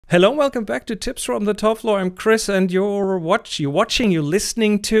Hello and welcome back to Tips from the Top Floor. I'm Chris, and you're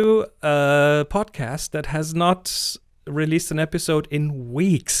listening to a podcast that has not released an episode in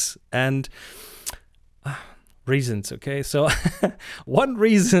weeks. And reasons, okay? So one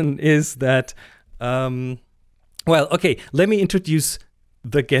reason is that, let me introduce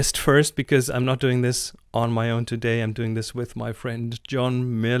the guest first, because I'm not doing this on my own today. I'm doing this with my friend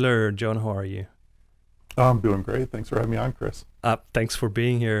John Miller. John, how are you? I'm doing great. Thanks for having me on, Chris. Thanks for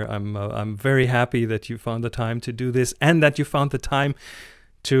being here. I'm very happy that you found the time to do this, and that you found the time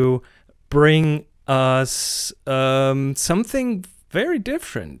to bring us something very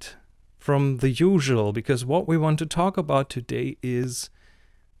different from the usual, because what we want to talk about today is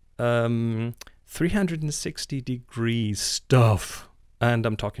 360 degree stuff. And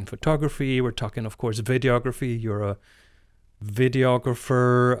I'm talking photography. We're talking, of course, videography. You're a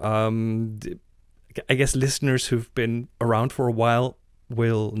videographer. I guess listeners who've been around for a while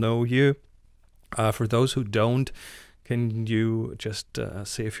will know you. For those who don't, can you just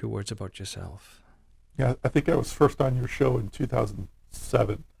say a few words about yourself? Yeah, I think I was first on your show in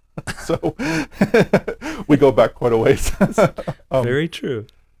 2007. So we go back quite a ways. Very true.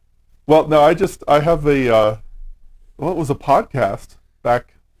 Well, no, I have it was a podcast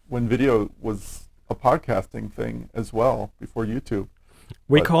back when video was a podcasting thing as well, before YouTube.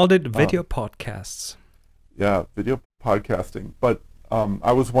 We called it video podcasts. Yeah, video podcasting. But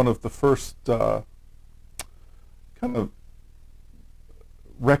I was one of the first kind of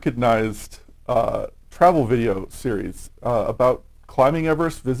recognized travel video series about climbing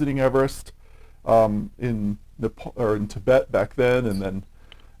Everest, visiting Everest in Nepal, or in Tibet back then, and then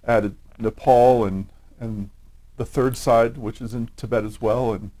added Nepal and the third side, which is in Tibet as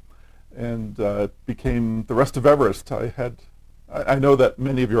well, and became the rest of Everest. I know that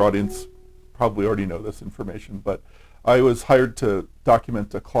many of your audience probably already know this information, but I was hired to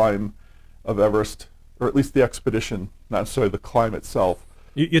document a climb of Everest, or at least the expedition, not necessarily the climb itself.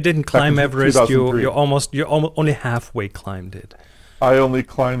 You didn't climb Everest. You only halfway climbed it. I only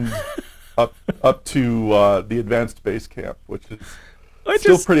climbed up to the advanced base camp, which is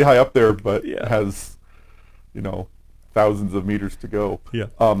still pretty high up there, but has thousands of meters to go. Yeah.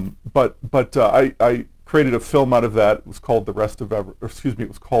 But I created a film out of that. It was called it was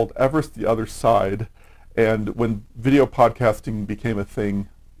called Everest: The Other Side. And when video podcasting became a thing,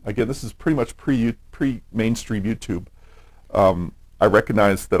 again, this is pretty much pre-mainstream YouTube, I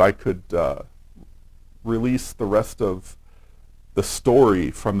recognized that I could release the rest of the story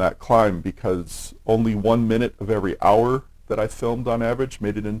from that climb, because only 1 minute of every hour that I filmed on average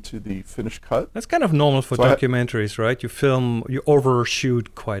made it into the finished cut. That's kind of normal for documentaries, right? You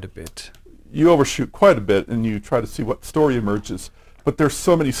overshoot quite a bit. You overshoot quite a bit, and you try to see what story emerges. But there's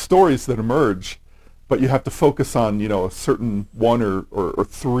so many stories that emerge, but you have to focus on, a certain one or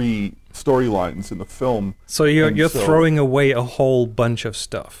three storylines in the film. So you're throwing away a whole bunch of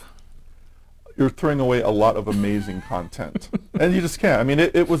stuff. You're throwing away a lot of amazing content, and you just can't. I mean,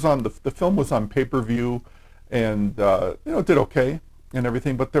 it was on the film was on pay-per-view, and it did okay and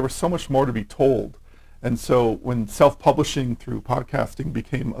everything, but there was so much more to be told. And so when self-publishing through podcasting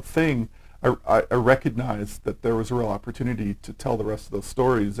became a thing, I recognized that there was a real opportunity to tell the rest of those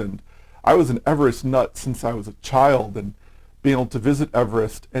stories. And I was an Everest nut since I was a child, and being able to visit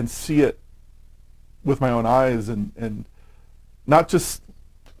Everest and see it with my own eyes, and not just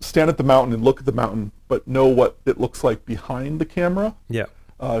stand at the mountain and look at the mountain, but know what it looks like behind the camera. Yeah.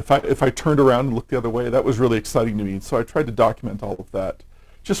 If I turned around and looked the other way, that was really exciting to me. So I tried to document all of that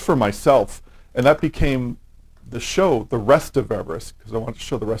just for myself, and that became the show, The Rest of Everest, because I wanted to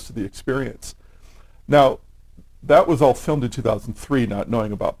show the rest of the experience. Now, that was all filmed in 2003, not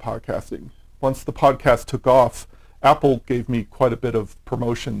knowing about podcasting. Once the podcast took off, Apple gave me quite a bit of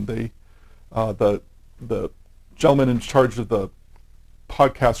promotion. The gentleman in charge of the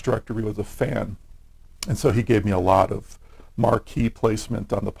podcast directory was a fan, and so he gave me a lot of marquee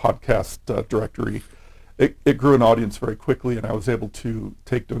placement on the podcast directory. It grew an audience very quickly, and I was able to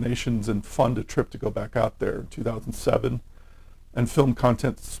take donations and fund a trip to go back out there in 2007 and film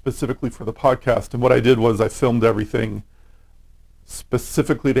content specifically for the podcast. And what I did was I filmed everything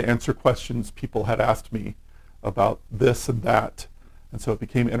specifically to answer questions people had asked me about this and that. And so it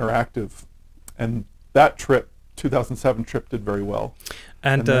became interactive. And that trip, 2007 trip, did very well.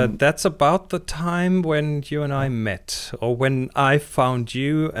 And that's about the time when you and I met, or when I found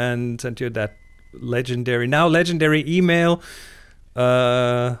you and sent you that legendary email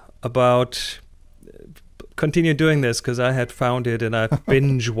about continue doing this, because I had found it and I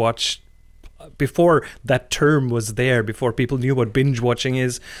binge watched before that term was there, before people knew what binge watching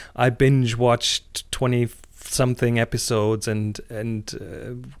is. I binge watched 20 something episodes, and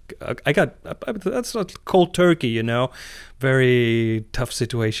I got that's not cold turkey, you know, very tough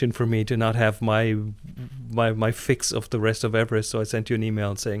situation for me to not have my fix of the rest of Everest. So I sent you an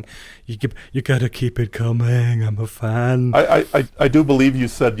email saying you gotta keep it coming. I'm a fan. I do believe you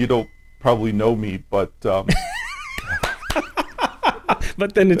said you don't probably know me, but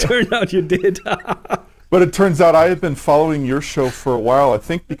but then it turned out you did. But it turns out I have been following your show for a while. I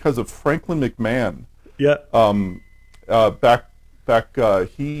think because of Franklin McMahon. Yeah.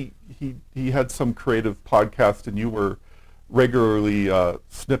 He had some creative podcast, and you were regularly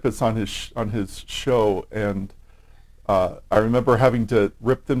snippets on his show, and I remember having to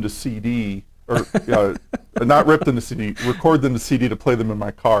rip them to CD, or not rip them to CD, record them to CD to play them in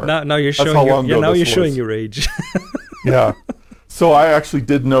my car. Now you're That's showing you're showing your age. Yeah. So I actually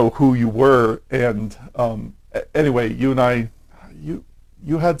did know who you were, and anyway, you and I,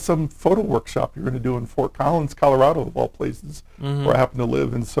 you had some photo workshop you were going to do in Fort Collins, Colorado, of all places, where I happen to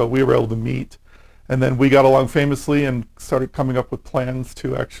live, and so we were able to meet, and then we got along famously and started coming up with plans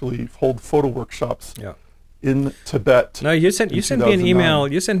to actually hold photo workshops in Tibet. No, you sent me an email.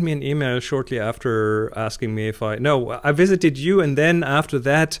 You sent me an email shortly after asking me if I visited you, and then after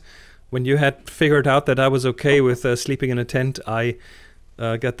that, when you had figured out that I was okay with sleeping in a tent, I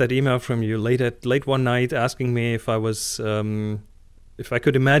got that email from you late one night asking me if I was if I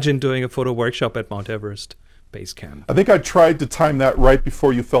could imagine doing a photo workshop at Mount Everest base camp. I think I tried to time that right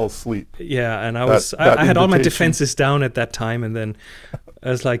before you fell asleep. Yeah, and I had all my defenses down at that time, and then I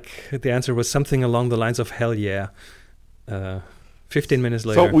was like, the answer was something along the lines of hell yeah. 15 minutes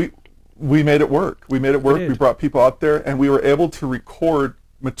later. So we made it work. We made it work. We brought people out there, and we were able to record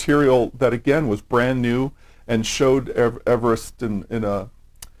material that again was brand new and showed Everest in a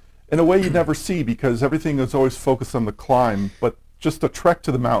way you never see, because everything is always focused on the climb, but just a trek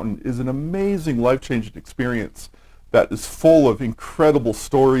to the mountain is an amazing life-changing experience that is full of incredible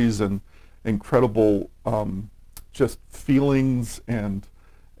stories and incredible just feelings and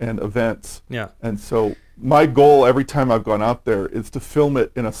events. Yeah. And so my goal every time I've gone out there is to film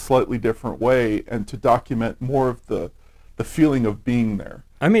it in a slightly different way and to document more of the feeling of being there.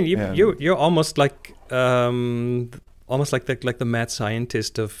 I mean, you're almost like the mad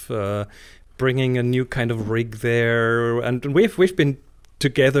scientist of bringing a new kind of rig there, and we've been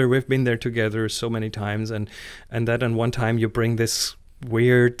together. We've been there together so many times, and one time you bring this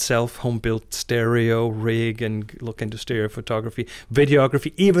weird home built stereo rig and look into stereo photography,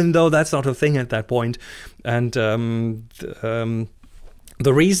 videography, even though that's not a thing at that point. And the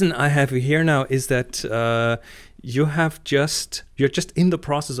reason I have you here now is that you're just in the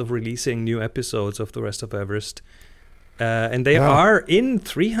process of releasing new episodes of The Rest of Everest, and they are in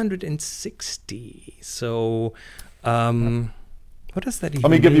 360. So, what does that even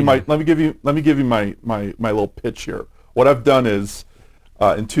mean? Let me give you my little pitch here. What I've done is,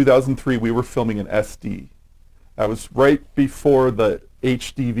 in 2003 we were filming an SD. That was right before the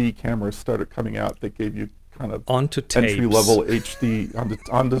HDV cameras started coming out. That gave you kind of entry-level HD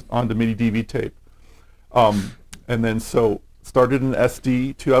onto mini DV tape. And then so started in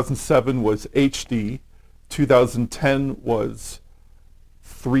SD, 2007 was HD, 2010 was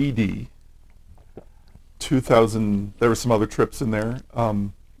 3D, 2000, there were some other trips in there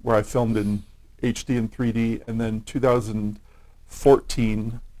where I filmed in HD and 3D, and then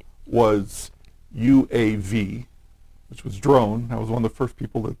 2014 was UAV, which was drone. I was one of the first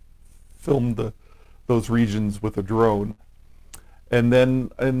people that filmed those regions with a drone. And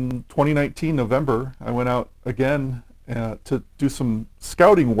then in 2019, November, I went out again to do some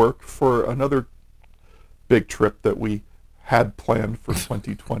scouting work for another big trip that we had planned for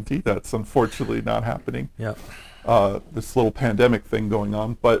 2020. That's unfortunately not happening. Yeah. This little pandemic thing going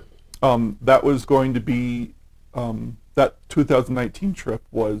on. But that was going to be, that 2019 trip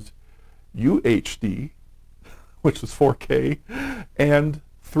was UHD, which was 4K, and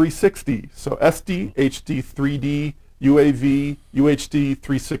 360. So SD, HD, 3D, UAV, UHD,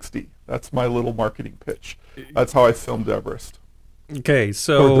 360. That's my little marketing pitch. That's how I filmed Everest. Okay,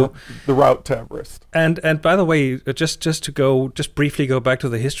 so the route to Everest. And by the way, just briefly go back to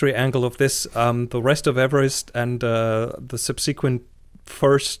the history angle of this. The Rest of Everest and the subsequent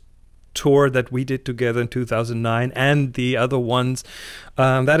first tour that we did together in 2009 and the other ones,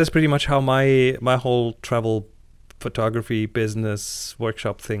 that is pretty much how my whole travel photography business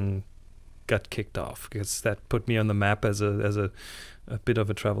workshop thing got kicked off, because that put me on the map as a bit of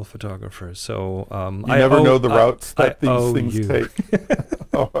a travel photographer. So you never know the routes that these things take.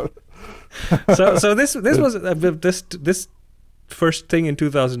 So this was this first thing in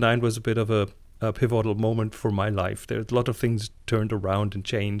 2009 was a bit of a a pivotal moment for my life. There's a lot of things turned around and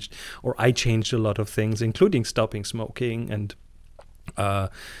changed, or I changed a lot of things, including stopping smoking and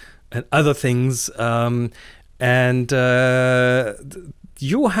other things.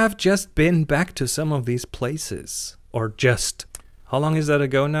 You have just been back to some of these places, or just, how long is that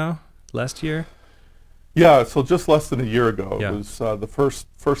ago now? Last year? Yeah, so just less than a year ago. Yeah. It was the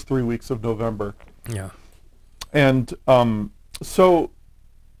first 3 weeks of November. Yeah. And so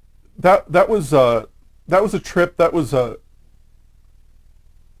that was a trip. It was a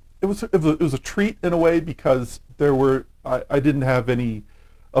treat in a way, because I didn't have any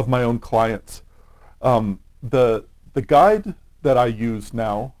of my own clients. The guide that I use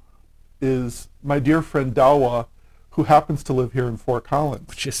now is my dear friend Dawa, who happens to live here in Fort Collins.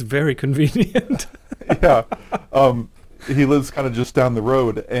 Which is very convenient. Yeah. He lives kind of just down the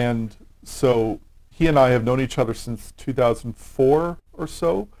road, and so he and I have known each other since 2004 or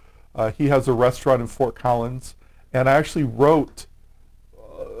so. He has a restaurant in Fort Collins, and I actually wrote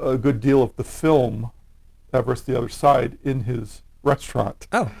a good deal of the film Everest the Other Side in his restaurant.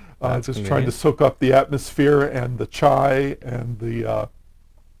 Oh, that's just convenient. trying to soak up the atmosphere and the chai and the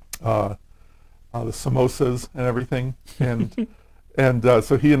samosas and everything, and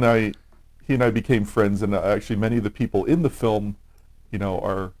so he and I became friends, and actually many of the people in the film,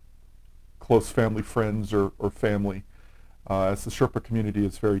 are close family friends or family, as the Sherpa community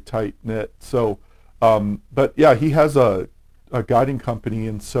is very tight knit. So, but yeah, he has a guiding company,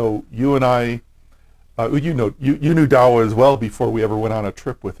 and so you and I, you knew Dawa as well before we ever went on a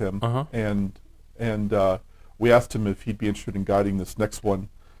trip with him, and we asked him if he'd be interested in guiding this next one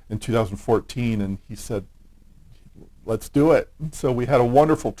in 2014, and he said, let's do it. And so we had a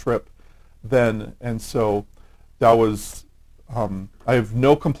wonderful trip then, and so that was, I have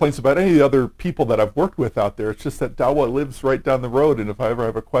no complaints about any of the other people that I've worked with out there. It's just that Dawa lives right down the road, and if I ever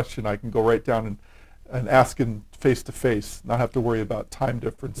have a question, I can go right down and ask him face to face, not have to worry about time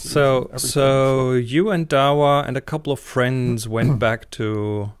differences. So you and Dawa and a couple of friends went back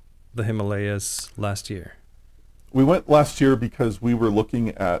to the Himalayas last year. We went last year because we were looking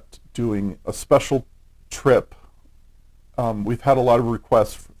at doing a special trip. We've had a lot of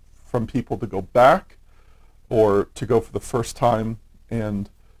requests from people to go back or to go for the first time, and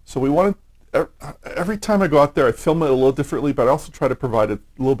so we wanted, every time I go out there I film it a little differently, but I also try to provide a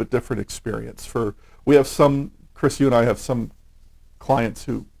little bit different experience. We have some, Chris, you and I have some clients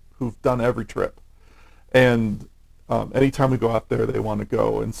who've done every trip, and anytime we go out there they want to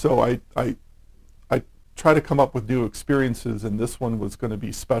go, and so I try to come up with new experiences, and this one was going to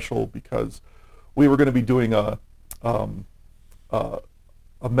be special because we were going to be doing a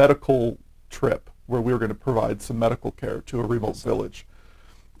medical trip where we were going to provide some medical care to a remote village.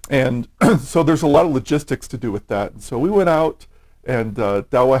 And so there's a lot of logistics to do with that. And so we went out, and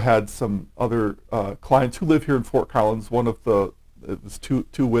Dawa had some other clients who live here in Fort Collins. It was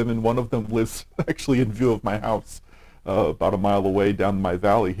two women. One of them lives actually in view of my house, about a mile away down my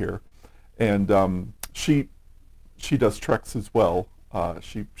valley here. And she does treks as well.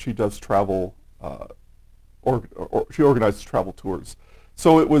 She does travel, or she organizes travel tours.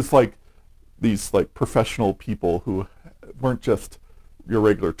 So it was like these professional people who weren't just your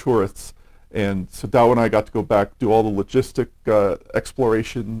regular tourists. And so Dawa and I got to go back, do all the logistic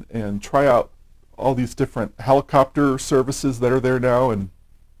exploration, and try out all these different helicopter services that are there now. And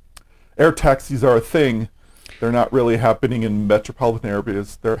air taxis are a thing. They're not really happening in metropolitan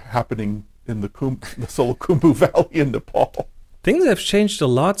areas. They're happening in the Solukhumbu Valley in Nepal. Things have changed a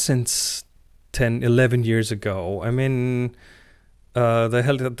lot since 10, 11 years ago. I mean,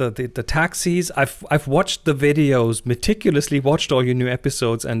 the taxis. I've watched the videos, meticulously watched all your new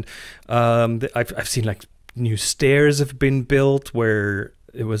episodes, and I've seen new stairs have been built where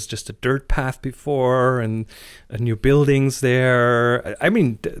it was just a dirt path before, and new buildings there. I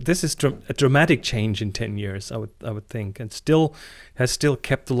mean, this is a dramatic change in 10 years, I would think, and has still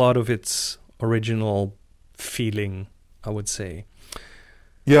kept a lot of its original feeling, I would say.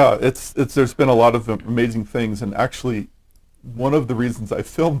 Yeah, there's been a lot of amazing things, and actually one of the reasons I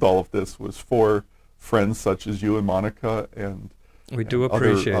filmed all of this was for friends such as you and Monica, and we do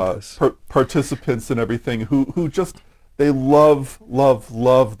appreciate this. Participants and everything who just, they love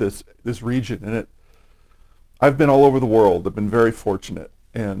this region. And I've been all over the world. I've been very fortunate,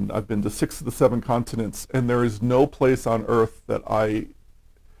 and I've been to 6 of the 7 continents, and there is no place on earth that I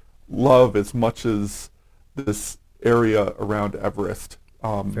love as much as this area around Everest.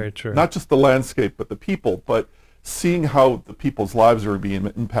 Very true. Not just the landscape, but the people, but seeing how the people's lives are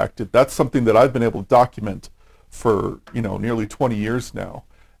being impacted. That's something that I've been able to document for nearly 20 years now.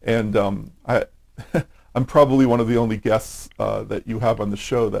 And I'm probably one of the only guests that you have on the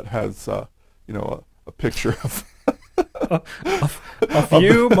show that has a picture of of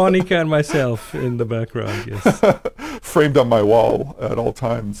you, Monica, and myself in the background. Yes, framed on my wall at all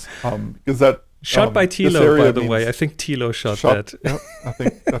times. Because that shot by Tilo, by the way. I think Tilo shot that. Yeah,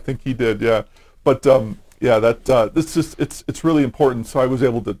 I think he did. Yeah, but yeah, that it's really important. So I was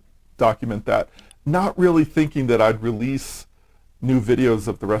able to document that, not really thinking that I'd release new videos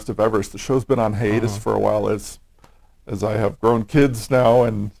of the rest of Everest. The show's been on hiatus for a while as I have grown kids now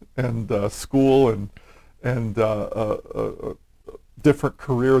and school and a different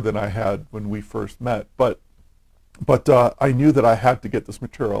career than I had when we first met. But I knew that I had to get this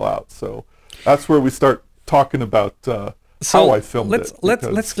material out. So that's where we start talking about how I filmed it.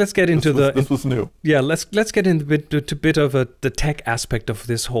 Let's get into this was new. Yeah, let's get into a bit of the tech aspect of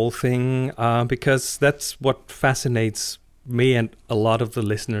this whole thing, because that's what fascinates me and a lot of the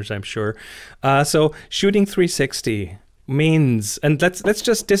listeners, I'm sure. So shooting 360 means, and let's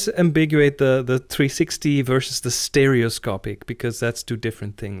just disambiguate the 360 versus the stereoscopic, because that's two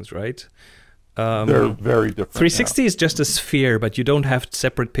different things, right? They're very different. 360 is just a sphere, but you don't have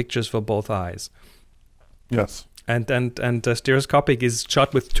separate pictures for both eyes. Yes. And stereoscopic is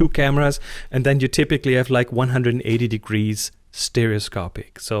shot with two cameras, and then you typically have like 180 degrees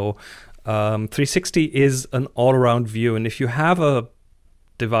stereoscopic. So 360 is an all-around view, and if you have a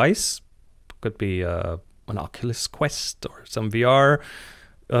device, could be an Oculus Quest or some VR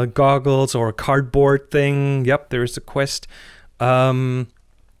goggles or a cardboard thing. Yep, there is a Quest. Then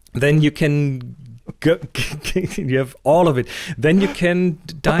you can you have all of it. Then you can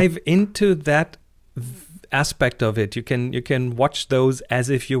dive into that aspect of it. You can watch those as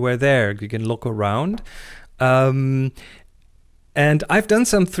if you were there. You can look around. And I've done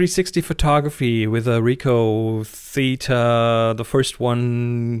some 360 photography with a Ricoh Theta, the first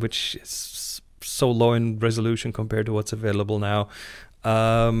one, which is so low in resolution compared to what's available now.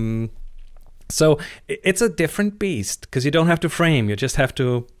 So it's a different beast because you don't have to frame. You just have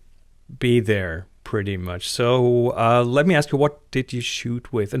to be there pretty much. So let me ask you, what did you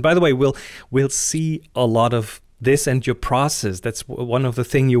shoot with? And by the way, we'll see a lot of this and your process. That's one of the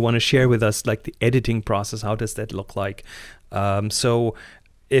things you want to share with us, like the editing process. How does that look like? So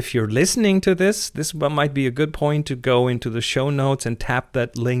if you're listening to this might be a good point to go into the show notes and tap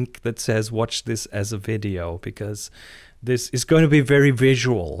that link that says watch this as a video, because this is going to be very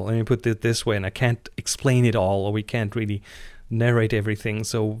visual. Let me put it this way, and I can't explain it all, or we can't really narrate everything.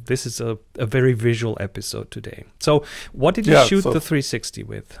 So this is a very visual episode today. So what did you shoot the 360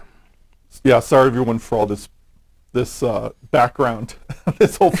 with? Yeah, sorry everyone for all this background,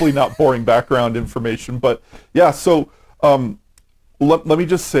 this hopefully not boring background information, but yeah, so let me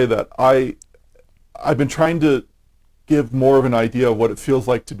just say that I've been trying to give more of an idea of what it feels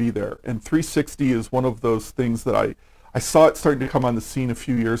like to be there, and 360 is one of those things that I saw it starting to come on the scene a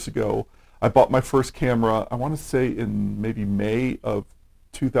few years ago. I bought my first camera, I want to say in maybe May of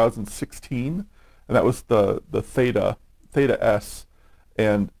 2016, and that was the Theta S,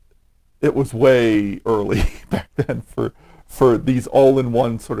 and it was way early back then for these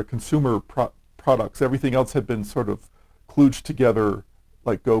all-in-one sort of consumer products. Everything else had been sort of kludged together,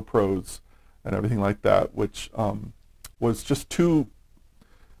 like GoPros and everything like that, which was just too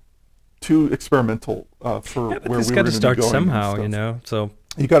experimental for where we were going to be going. Got to start somehow, you know. So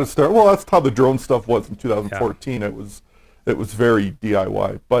you got to start. Well, that's how the drone stuff was in 2014. Yeah. It was very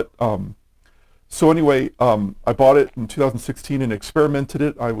DIY, but. So anyway, I bought it in 2016 and experimented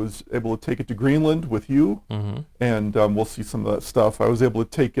it. I was able to take it to Greenland with you, and we'll see some of that stuff. I was able to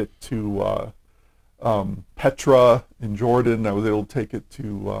take it to Petra in Jordan. I was able to take it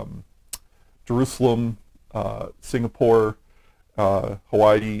to Jerusalem, Singapore,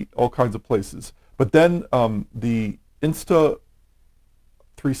 Hawaii, all kinds of places. But then the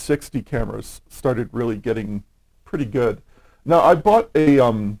Insta360 cameras started really getting pretty good. Now I bought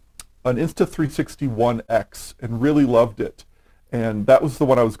an Insta360 One X and really loved it, and that was the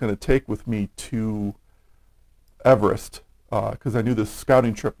one I was going to take with me to Everest because I knew this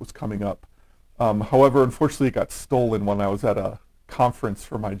scouting trip was coming up. However, unfortunately it got stolen when I was at a conference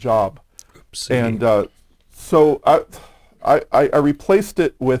for my job. Oopsie. And so I replaced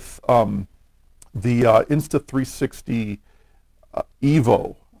it with the Insta360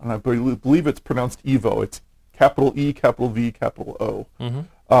 Evo, and I believe it's pronounced Evo. It's capital E, capital V, capital O.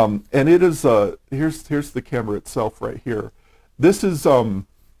 And it is here's the camera itself right here. This is a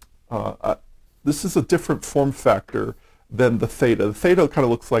different form factor than the Theta. The Theta kind of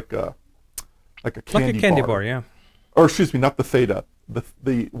looks like a candy bar, yeah. Or excuse me, not the Theta.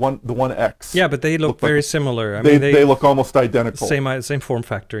 The One X. Yeah, but they look very similar. They look almost identical. Same form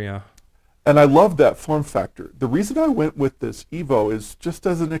factor, yeah. And I love that form factor. The reason I went with this Evo is just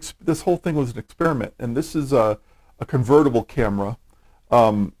as this whole thing was an experiment, and this is a convertible camera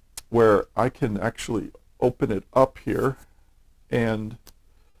where I can actually open it up here and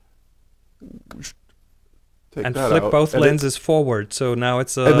take and that flip out. both And lenses forward. So now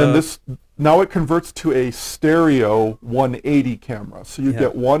it's a... and then now it converts to a stereo 180 camera. So you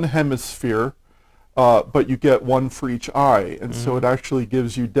get one hemisphere, but you get one for each eye, and so it actually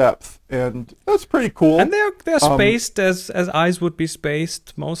gives you depth, and that's pretty cool. And they're spaced as eyes would be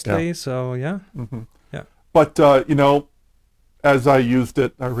spaced mostly. So yeah. But you know, as I used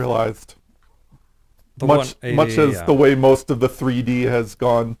it, I realized much as the way most of the 3D has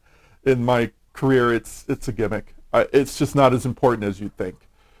gone in my career, it's a gimmick. It's just not as important as you'd think.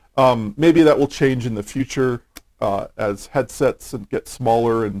 Maybe that will change in the future as headsets get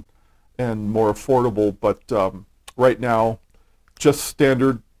smaller and more affordable. But right now, just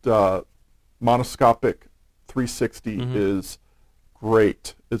standard monoscopic 360 is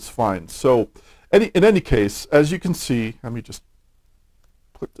great. It's fine. So in any case, as you can see, let me just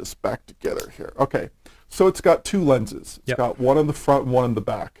put this back together here. Okay, so it's got two lenses. It's got one in the front and one in the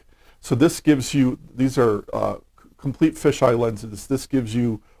back. So this gives you, these are complete fisheye lenses. This gives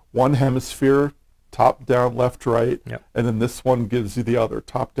you one hemisphere, top, down, left, right, and then this one gives you the other,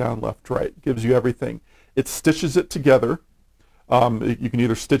 top, down, left, right. Gives you everything. It stitches it together. You can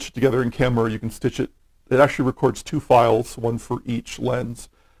either stitch it together in camera, or you can stitch it. It actually records two files, one for each lens,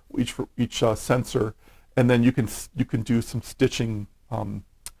 for each sensor, and then you can do some stitching.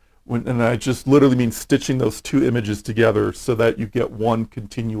 And I just literally mean stitching those two images together so that you get one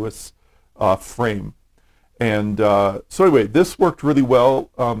continuous frame. And so anyway, this worked really well.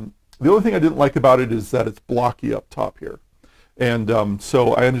 The only thing I didn't like about it is that it's blocky up top here. And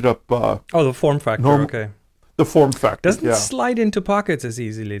so I ended up... oh, the form factor, okay. The form factor, Doesn't slide into pockets as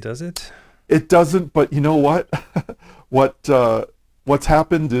easily, does it? It doesn't, but you know what? What's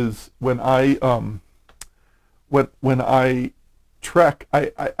happened is when I trek,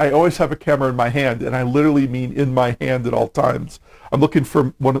 I always have a camera in my hand, and I literally mean in my hand at all times. I'm looking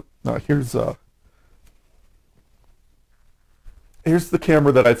for one. Here's the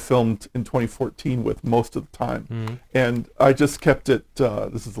camera that I filmed in 2014 with most of the time, and I just kept it.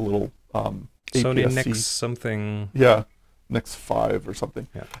 This is a little Sony APS-C. Nex something. Yeah, Nex 5 or something.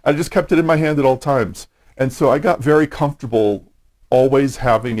 Yeah. I just kept it in my hand at all times, and so I got very comfortable always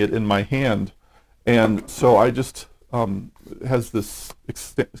having it in my hand, and so I just it has this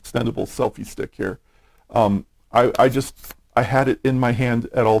extendable selfie stick here. I had it in my hand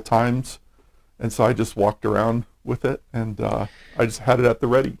at all times, and so I just walked around with it, and I just had it at the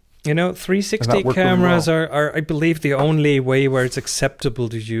ready. You know, 360 cameras are, I believe, the only way where it's acceptable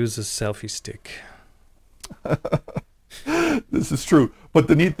to use a selfie stick. This is true, but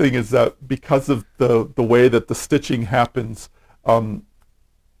the neat thing is that because of the way that the stitching happens,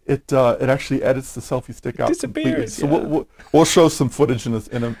 it actually edits the selfie stick out completely. So we'll show some footage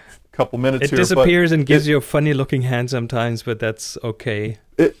in a couple minutes here. It disappears and gives you a funny looking hand sometimes, but that's okay.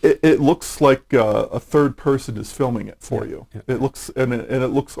 It looks like a third person is filming it for you. Yeah. It looks and it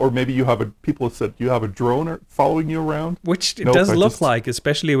looks, or maybe you have people have said you have a drone following you around, which it does look like,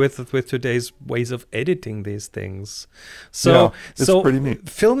 especially with today's ways of editing these things. So it's pretty neat.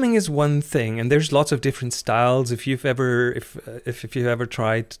 Filming is one thing, and there's lots of different styles. If you've ever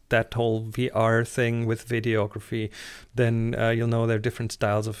tried that whole VR thing with videography, then you'll know there are different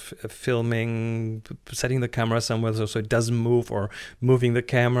styles of filming, setting the camera somewhere so it doesn't move, or moving the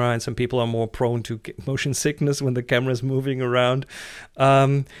camera, and some people are more prone to motion sickness when the camera is moving around.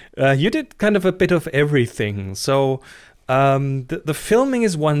 You did kind of a bit of everything. So the filming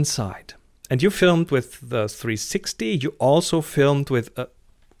is one side, and you filmed with the 360. You also filmed with a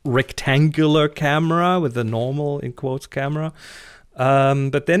rectangular camera, with the normal, in quotes, camera.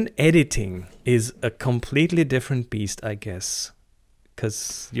 But then editing is a completely different beast, I guess.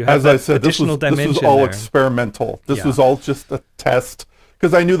 Because you have, as I said, this was all experimental. This was all just a test,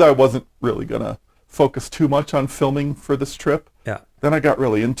 because I knew that I wasn't really gonna focus too much on filming for this trip. Yeah. Then I got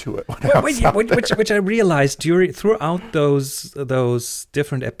really into it. Which I realized throughout those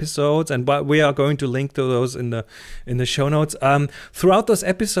different episodes, and we are going to link to those in the show notes. Throughout those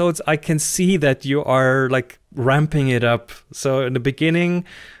episodes, I can see that you are like ramping it up. So in the beginning,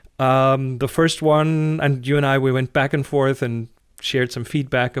 the first one, and you and I, we went back and forth and shared some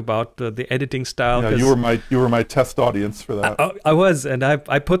feedback about the editing style. Yeah, you were my test audience for that. I was, and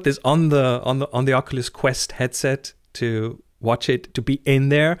I put this on the Oculus Quest headset to watch it, to be in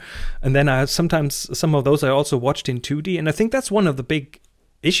there, and then sometimes some of those I also watched in 2D, and I think that's one of the big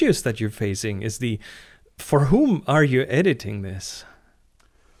issues that you're facing is for whom are you editing this?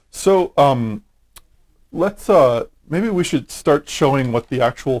 So let's maybe we should start showing what the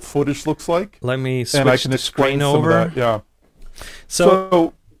actual footage looks like. Let me and I switch can the explain screen some over. of that. Yeah.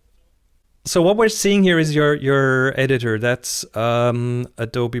 So what we're seeing here is your editor. That's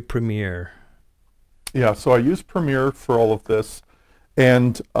Adobe Premiere. Yeah, so I use Premiere for all of this.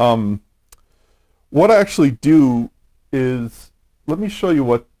 And what I actually do is, let me show you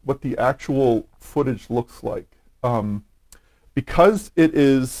what the actual footage looks like. Because it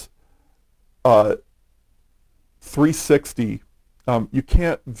is 360, you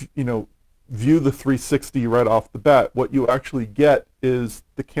can't, view the 360 right off the bat. What you actually get is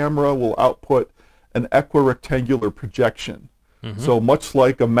the camera will output an equirectangular projection. Mm-hmm. So much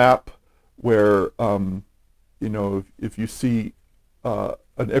like a map where, if you see an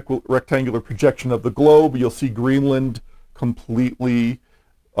equirectangular projection of the globe, you'll see Greenland completely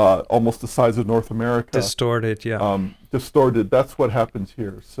almost the size of North America. Distorted, yeah. Distorted. That's what happens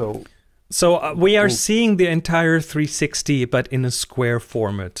here. So we are seeing the entire 360, but in a square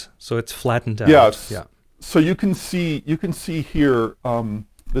format. So it's flattened out. Yes. Yeah. So you can see here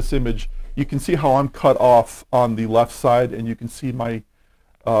this image. You can see how I'm cut off on the left side, and you can see my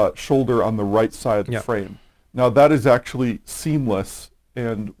shoulder on the right side of the frame. Now that is actually seamless,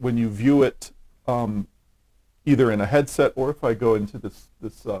 and when you view it either in a headset or if I go into this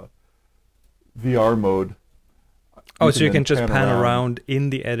VR mode. Oh, so you can just pan around in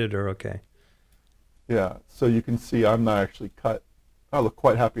the editor, okay. Yeah, so you can see I'm not actually cut. I look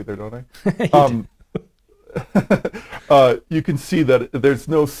quite happy there, don't I? You can see that there's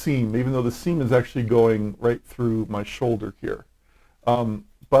no seam, even though the seam is actually going right through my shoulder here.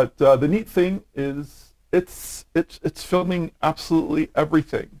 But the neat thing is it's filming absolutely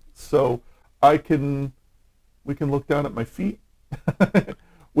everything. So we can look down at my feet.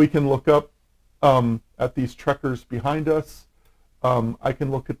 We can look up at these trekkers behind us. I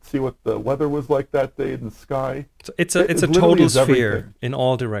can see what the weather was like that day in the sky. So it's a total sphere in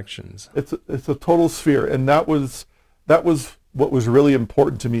all directions. It's a total sphere, and that was what was really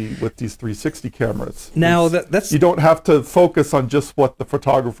important to me with these 360 cameras. Now that's you don't have to focus on just what the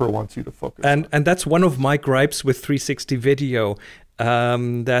photographer wants you to focus on. And that's one of my gripes with 360 video,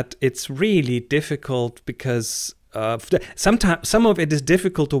 that it's really difficult because sometimes some of it is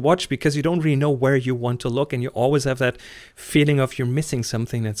difficult to watch because you don't really know where you want to look, and you always have that feeling of you're missing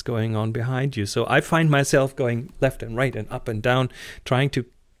something that's going on behind you. So I find myself going left and right and up and down, trying to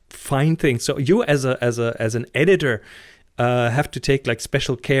find things. So you as an editor have to take like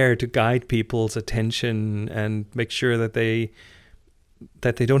special care to guide people's attention and make sure that they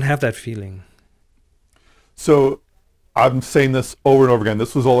don't have that feeling. So I'm saying this over and over again.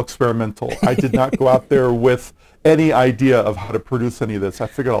 This was all experimental. I did not go out there with any idea of how to produce any of this. I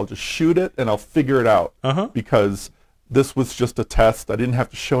figured I'll just shoot it and I'll figure it out, because this was just a test. I didn't have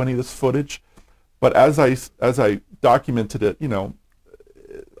to show any of this footage. But as I documented it,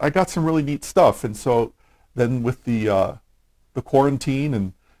 I got some really neat stuff. And so then with the quarantine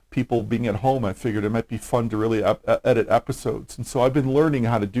and people being at home, I figured it might be fun to really edit episodes. And so I've been learning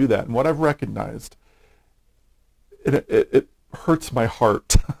how to do that. And what I've recognized, it hurts my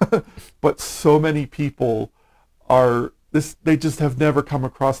heart, but so many people they just have never come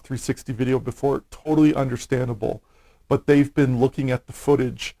across 360 video before. Totally understandable, but they've been looking at the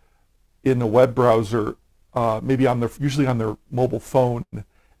footage in a web browser, maybe usually on their mobile phone,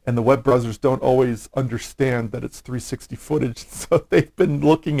 and the web browsers don't always understand that it's 360 footage, so they've been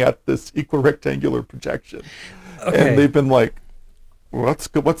looking at this equirectangular projection, and they've been like, what's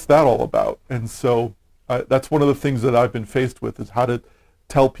that all about? And so that's one of the things that I've been faced with, is how to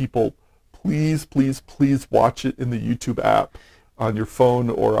tell people, please, please, please watch it in the YouTube app on your phone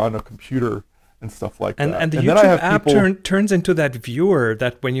or on a computer and stuff like that. And the YouTube app turns into that viewer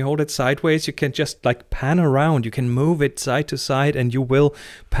that when you hold it sideways, you can just like pan around. You can move it side to side, and you will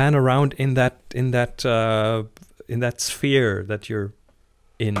pan around in that sphere that you're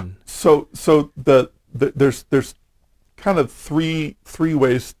in. So there's kind of three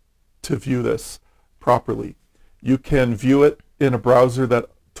ways to view this properly. You can view it in a browser that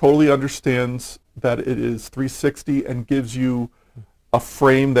totally understands that it is 360 and gives you a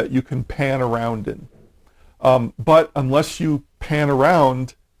frame that you can pan around in. But unless you pan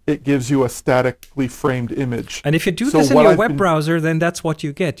around, it gives you a statically framed image. And if you do this in your web browser, then that's what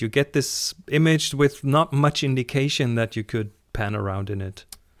you get. You get this image with not much indication that you could pan around in it.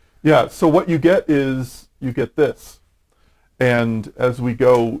 Yeah, so what you get is you get this. And as we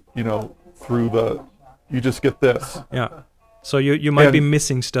go, through you just get this. Yeah. So you might be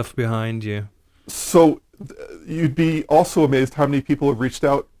missing stuff behind you. So you'd be also amazed how many people have reached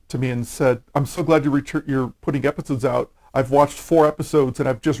out to me and said, I'm so glad you're putting episodes out. I've watched 4 episodes and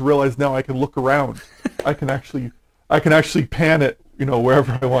I've just realized now I can look around. I can actually pan it, you know,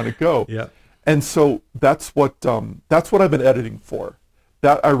 wherever I want to go. Yeah. And so that's what I've been editing for.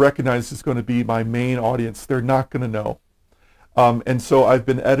 That I recognize is going to be my main audience. They're not going to know. And so I've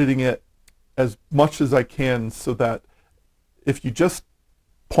been editing it as much as I can so that if you just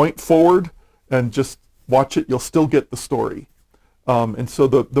point forward and just watch it, you'll still get the story. And so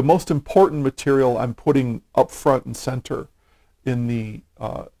the most important material I'm putting up front and center in the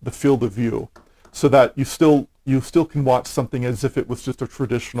field of view, so that you still can watch something as if it was just a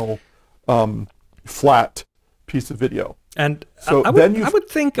traditional flat piece of video. And so I then would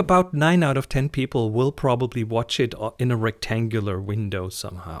think about 9 out of 10 people will probably watch it in a rectangular window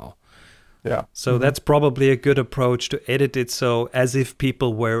somehow. Yeah. So that's probably a good approach, to edit it so as if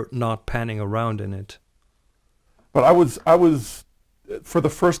people were not panning around in it. But I was for the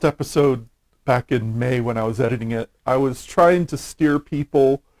first episode back in May when I was editing it, I was trying to steer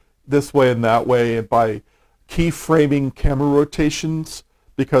people this way and that way by keyframing camera rotations,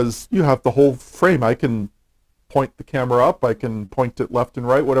 because you have the whole frame. I can point the camera up, I can point it left and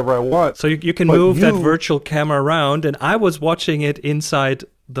right, whatever I want. So you can move that virtual camera around, and I was watching it inside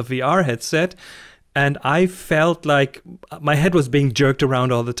the VR headset, and I felt like my head was being jerked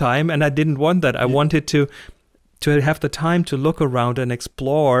around all the time, and I didn't want that. I wanted to have the time to look around and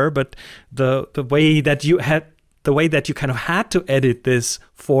explore, but the way that you kind of had to edit this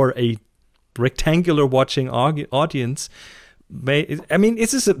for a rectangular watching audience, I mean,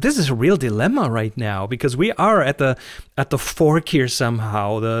 this is a real dilemma right now, because we are at the fork here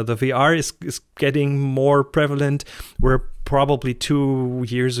somehow. The VR is getting more prevalent. We're probably 2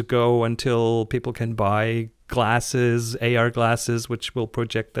 years ago until people can buy glasses, AR glasses, which will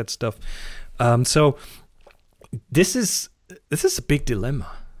project that stuff. So this is a big dilemma.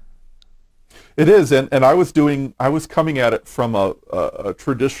 It is, and I was coming at it from a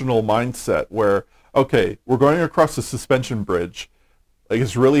traditional mindset where, okay, we're going across a suspension bridge, like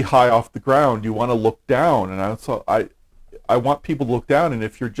it's really high off the ground. You want to look down, and I want people to look down. And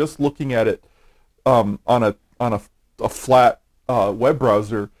if you're just looking at it on a flat web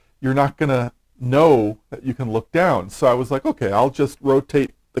browser, you're not gonna know that you can look down. So I was like, okay, I'll just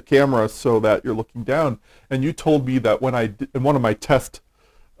rotate the camera so that you're looking down. And you told me that when I did, in one of my test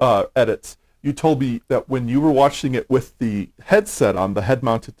edits, you told me that when you were watching it with the headset on, the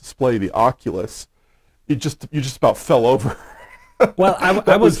head-mounted display, the Oculus, you just about fell over. Well,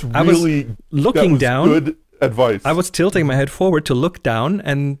 I was looking down. Good advice. I was tilting my head forward to look down,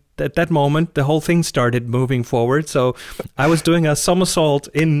 and at that moment, the whole thing started moving forward. So I was doing a somersault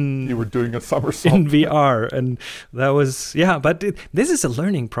in. You were doing a somersault in VR, and that was But this is a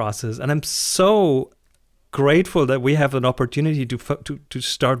learning process, and I'm so grateful that we have an opportunity to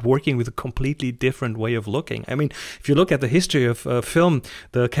start working with a completely different way of looking. I mean, if you look at the history of film,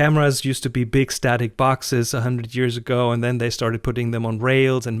 the cameras used to be big static boxes 100 years ago, and then they started putting them on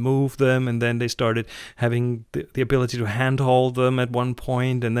rails and move them, and then they started having the ability to handhold them at one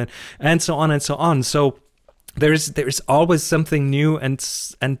point, and so on and so on. So there's always something new, and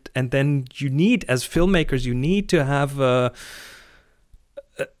then you need, as filmmakers, you need to have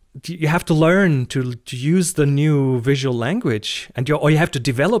you have to learn to use the new visual language, or you have to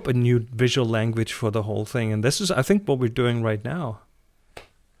develop a new visual language for the whole thing. And this is, I think, what we're doing right now.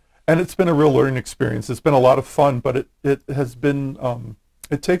 And it's been a real learning experience. It's been a lot of fun, but it has been,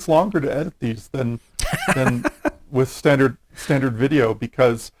 it takes longer to edit these than with standard video,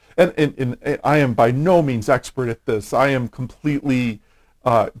 because, and I am by no means expert at this. I am completely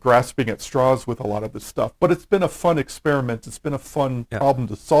grasping at straws with a lot of this stuff, but it's been a fun experiment. It's been a fun problem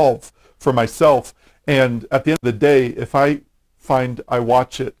to solve for myself. And at the end of the day, if I find I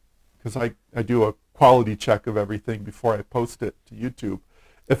watch it, because I do a quality check of everything before I post it to YouTube,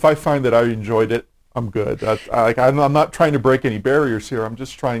 if I find that I enjoyed it, I'm good. I'm not trying to break any barriers here. I'm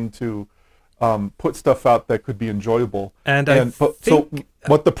just trying to put stuff out that could be enjoyable.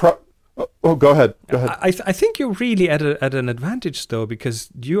 Oh, go ahead. I think you're really at an advantage, though, because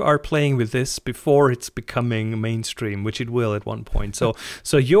you are playing with this before it's becoming mainstream, which it will at one point. So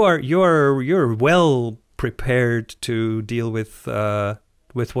you're well prepared to deal with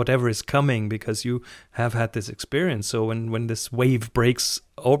whatever is coming, because you have had this experience. So when this wave breaks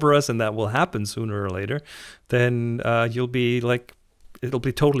over us, and that will happen sooner or later, then it'll be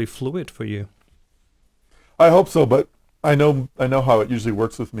totally fluid for you. I hope so, but I know how it usually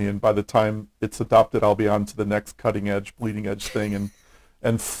works with me, and by the time it's adopted, I'll be on to the next cutting edge, bleeding edge thing,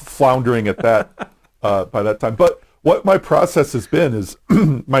 and floundering at that by that time. But what my process has been is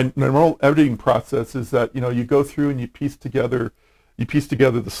my normal editing process is that you go through and you piece together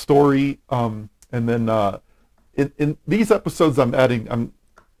the story, and then in these episodes, I'm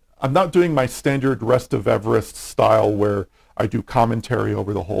not doing my standard Rest of Everest style where I do commentary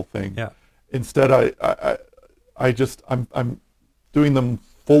over the whole thing. Yeah. Instead, I'm doing them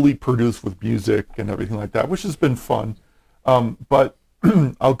fully produced with music and everything like that, which has been fun. But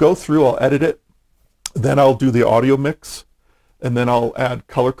I'll go through, I'll edit it, then I'll do the audio mix, and then I'll add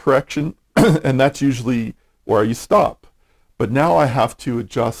color correction, and that's usually where you stop. But now I have to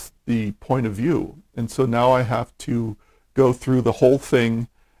adjust the point of view, and so now I have to go through the whole thing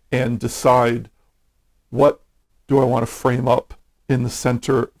and decide what do I want to frame up in the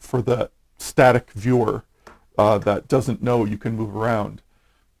center for the static viewer that doesn't know you can move around,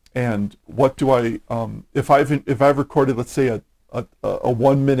 and what do I if I've recorded, let's say, a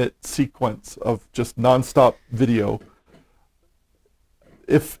 1 minute sequence of just nonstop video.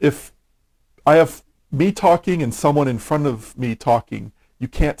 If I have me talking and someone in front of me talking, you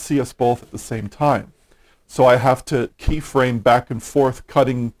can't see us both at the same time. So I have to keyframe back and forth,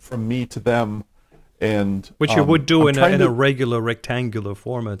 cutting from me to them, and which you would do in a regular rectangular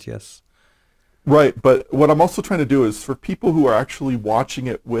format, yes. Right, but what I'm also trying to do is for people who are actually watching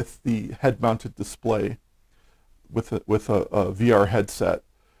it with the head-mounted display, with a VR headset,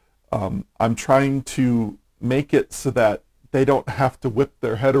 I'm trying to make it so that they don't have to whip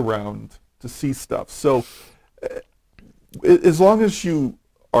their head around to see stuff. So as long as you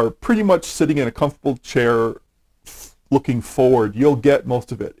are pretty much sitting in a comfortable chair looking forward, you'll get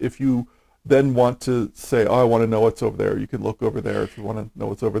most of it. If you then want to say, oh, I want to know what's over there, you can look over there. If you want to know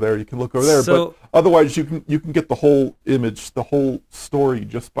what's over there, you can look over there. So, but otherwise, you can get the whole image, the whole story,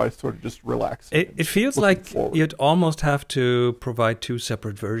 just by sort of just relaxing. It feels like forward. You'd almost have to provide two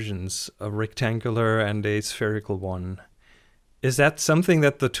separate versions, a rectangular and a spherical one. Is that something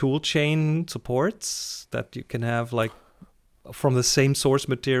that the tool chain supports? That you can have, like, from the same source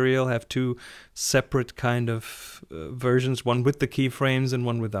material, have two separate kind of versions, one with the keyframes and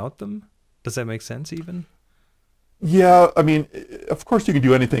one without them? Does that make sense even? Yeah, I mean, of course you can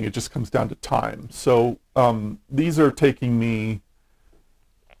do anything. It just comes down to time. So these are taking me,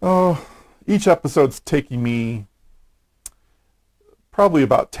 each episode's taking me probably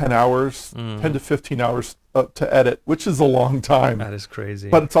about 10 hours, 10 to 15 hours to edit, which is a long time. That is crazy.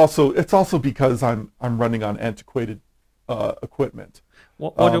 But it's also because I'm running on antiquated equipment.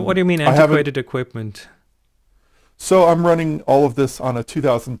 What do you mean antiquated equipment? So I'm running all of this on a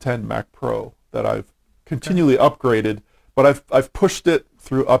 2010 Mac Pro that I've continually upgraded, but I've pushed it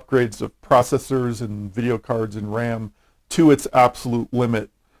through upgrades of processors and video cards and RAM to its absolute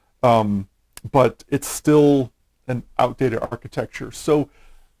limit, but it's still an outdated architecture. So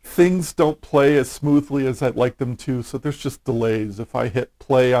things don't play as smoothly as I'd like them to. So there's just delays. If I hit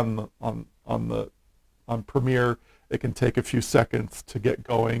play on Premiere, it can take a few seconds to get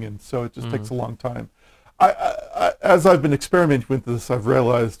going, and so it just takes a long time. As I've been experimenting with this, I've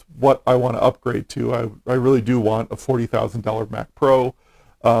realized what I want to upgrade to. I really do want a $40,000 Mac Pro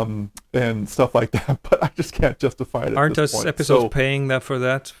and stuff like that, but I just can't justify it. Aren't those episodes paying that for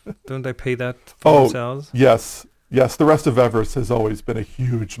that? Don't they pay that for themselves? Yes. Yes, the Rest of Everest has always been a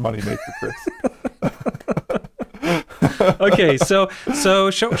huge moneymaker, Chris. Okay, so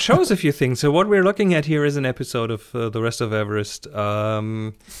show us a few things. So what we're looking at here is an episode of The Rest of Everest.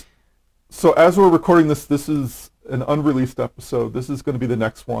 So as we're recording this, this is an unreleased episode. This is going to be the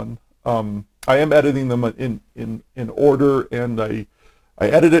next one. I am editing them in order, and I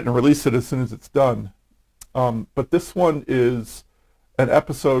edit it and release it as soon as it's done. But this one is an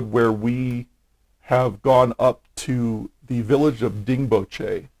episode where we have gone up to the village of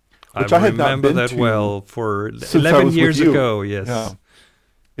Dingboche, which I had not been that to for 11 years ago. Yes.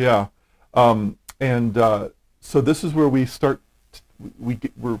 Yeah. Yeah. So this is where we start.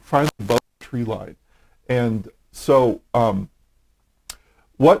 We're finally above the tree line, and so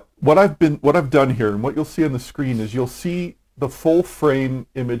what I've done here, and what you'll see on the screen is you'll see the full frame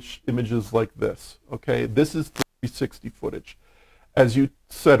images like this. Okay, this is 360 footage. As you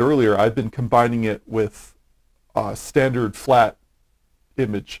said earlier, I've been combining it with standard flat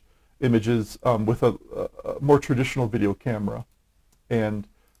images with a more traditional video camera, and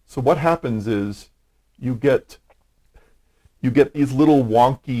so what happens is you get these little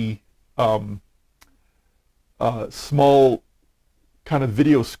wonky, small kind of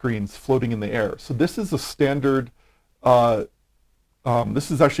video screens floating in the air. So this is a standard,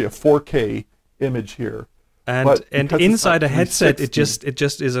 this is actually a 4K image here. And inside a headset, it just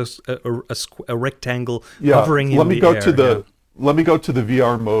is a rectangle hovering in the air. Let me go to the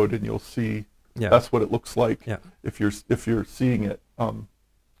VR mode, and you'll see that's what it looks like if you're seeing it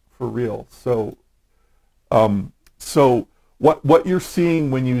for real. So so what you're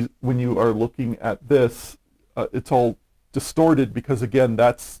seeing when you are looking at this it's all distorted because again,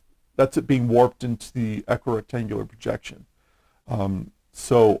 that's it being warped into the equirectangular projection.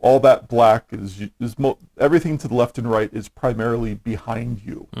 So all that black is everything to the left and right is primarily behind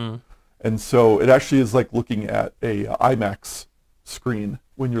you. And so it actually is like looking at a IMAX screen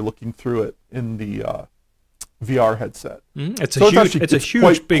when you're looking through it in the VR headset. It's so a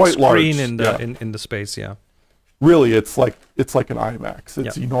huge big quite screen large, in the in the space. Yeah. Really, it's like an IMAX.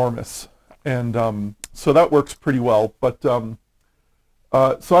 It's enormous, and so that works pretty well. But so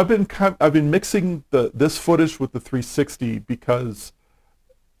I've been mixing this footage with the 360 because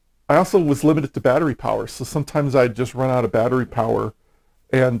I also was limited to battery power. So sometimes I'd just run out of battery power,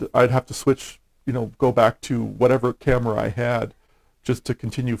 and I'd have to switch, go back to whatever camera I had, just to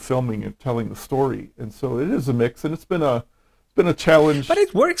continue filming and telling the story. And so it is a mix, and it's been a challenge. But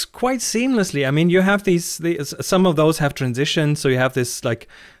it works quite seamlessly. I mean, you have these some of those have transitions, so you have this like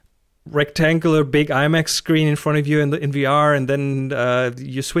rectangular big IMAX screen in front of you in VR, and then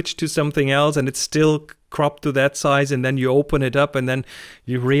you switch to something else, and it's still cropped to that size, and then you open it up, and then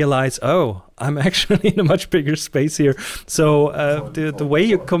you realize, oh, I'm actually in a much bigger space here. So the way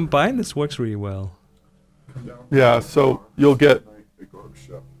you combine this works really well. Yeah. So you'll get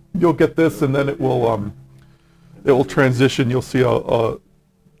this, and then it will transition. You'll see a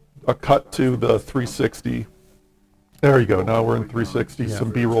cut to the 360. There you go. Now we're in 360. Some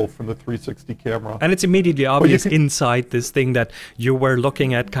B-roll from the 360 camera. And it's immediately obvious inside this thing that you were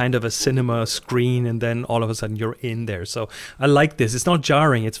looking at kind of a cinema screen, and then all of a sudden you're in there. So I like this. It's not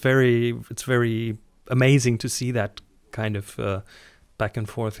jarring. It's very amazing to see that kind of back and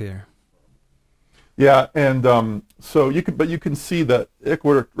forth here. Yeah, and so you can see that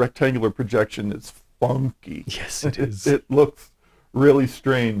equirectangular projection is funky. Yes, it is. It looks really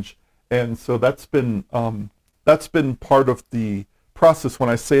strange, and so that's been part of the process. When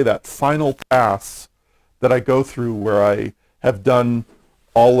I say that final pass that I go through, where I have done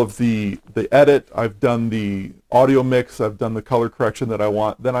all of the edit, I've done the audio mix, I've done the color correction that I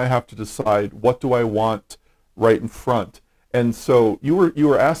want, then I have to decide what do I want right in front. And so you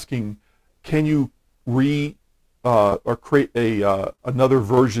were asking, can you or create another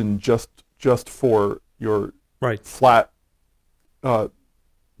version just for your flat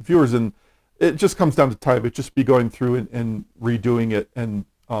viewers? And it just comes down to time. It just be going through and redoing it, and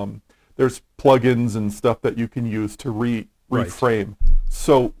there's plugins and stuff that you can use to reframe.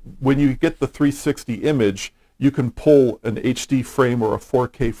 So when you get the 360 image, you can pull an HD frame or a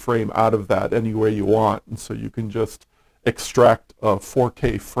 4K frame out of that any way you want, and so you can just extract a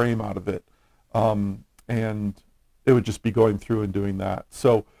 4K frame out of it, and it would just be going through and doing that.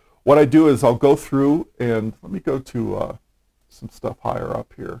 So what I do is I'll go through, and let me go to some stuff higher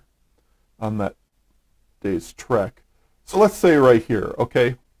up here on that day's trek. So let's say right here,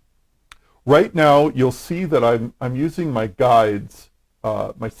 okay? Right now you'll see that I'm using my guides,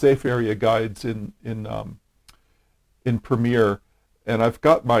 my safe area guides in Premiere, and I've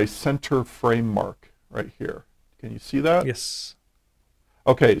got my center frame mark right here. Can you see that? Yes.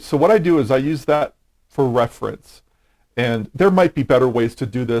 Okay, so what I do is I use that for reference, and there might be better ways to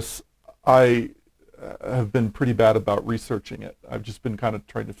do this. I have been pretty bad about researching it. I've just been kind of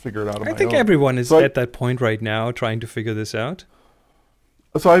trying to figure it out on my own. I think everyone is at that point right now, trying to figure this out.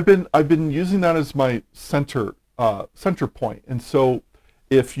 So I've been using that as my center point. And so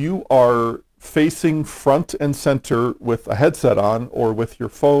if you are facing front and center with a headset on, or with your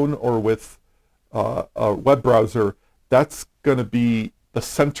phone, or with a web browser, that's going to be the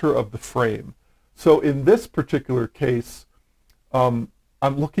center of the frame. So in this particular case,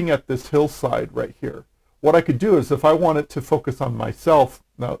 I'm looking at this hillside right here. What I could do is, if I want it to focus on myself,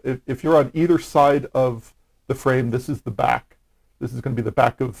 now if you're on either side of the frame, this is the back. This is going to be the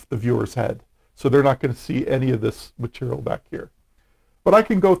back of the viewer's head. So they're not going to see any of this material back here. But I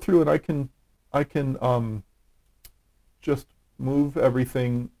can go through and I can just move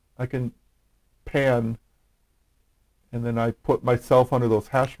everything. I can pan, and then I put myself under those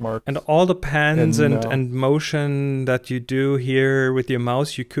hash marks. And all the pans and motion that you do here with your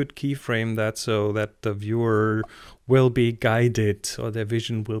mouse, you could keyframe that so that the viewer will be guided, or their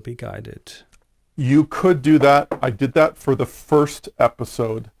vision will be guided. You could do that. I did that for the first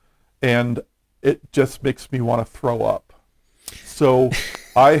episode, and it just makes me want to throw up. So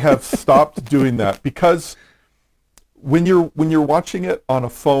I have stopped doing that, because when you're watching it on a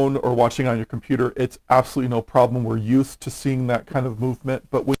phone or watching on your computer, it's absolutely no problem. We're used to seeing that kind of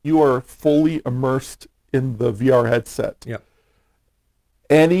movement. But when you are fully immersed in the VR headset,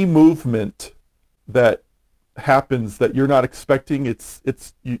 any movement that happens that you're not expecting, it's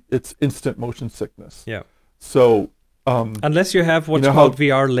instant motion sickness. Yeah. So Unless you have what's know called how-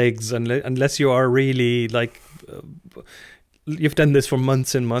 VR legs, unless you are really like, you've done this for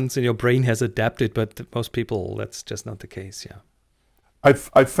months and months and your brain has adapted, but most people, that's just not the case, yeah.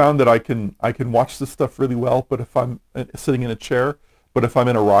 I've found that I can watch this stuff really well, but if I'm sitting in a chair, but if I'm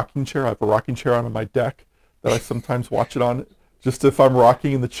in a rocking chair, I have a rocking chair on my deck that I sometimes watch it on. Just if I'm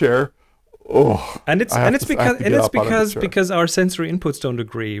rocking in the chair, it's because our sensory inputs don't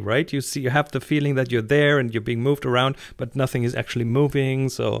agree, right? You have the feeling that you're there and you're being moved around, but nothing is actually moving.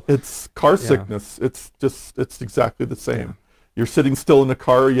 So it's car sickness. It's exactly the same. Yeah. You're sitting still in a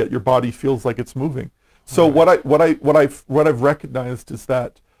car, yet your body feels like it's moving. So what I've recognized is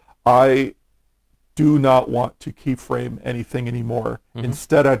that I do not want to keyframe anything anymore. Mm-hmm.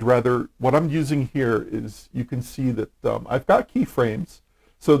 Instead, what I'm using here is, you can see that I've got keyframes.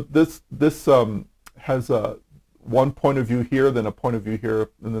 So this has one point of view here, then a point of view here,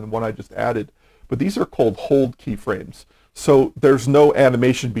 and then one I just added. But these are called hold keyframes. So there's no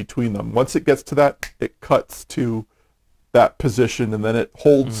animation between them. Once it gets to that, it cuts to that position, and then it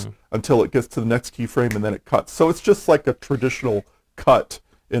holds until it gets to the next keyframe, and then it cuts. So it's just like a traditional cut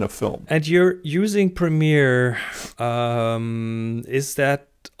in a film. And you're using Premiere. Is that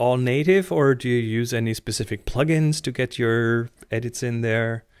all native, or do you use any specific plugins to get your edits in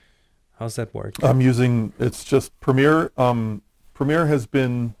there? How's that work? It's just Premiere. Premiere has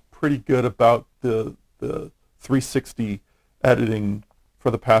been pretty good about the 360 editing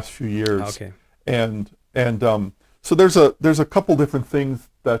for the past few years. Okay. So there's a couple different things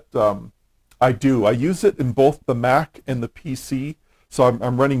that I do. I use it in both the Mac and the PC. So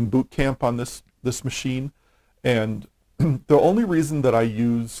I'm running Boot Camp on this machine, and the only reason that I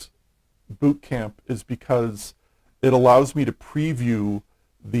use Boot Camp is because it allows me to preview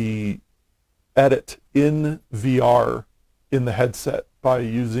the edit in VR in the headset by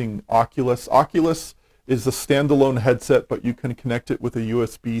using Oculus. Oculus is a standalone headset, but you can connect it with a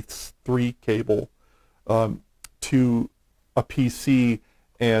USB 3 cable to a PC,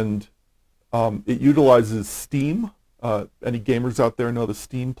 and it utilizes Steam. Any gamers out there know the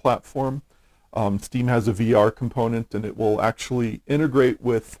Steam platform. Steam has a VR component, and it will actually integrate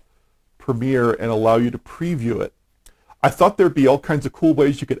with Premiere and allow you to preview it. I thought there'd be all kinds of cool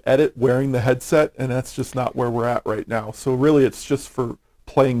ways you could edit wearing the headset, and that's just not where we're at right now. So really, it's just for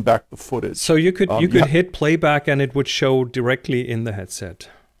playing back the footage. So you could hit playback, and it would show directly in the headset.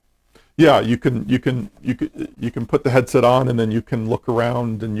 Yeah, you can put the headset on, and then you can look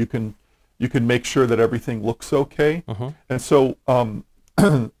around, and you can make sure that everything looks okay. And so, but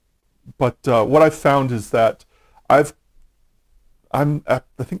what I've found is that I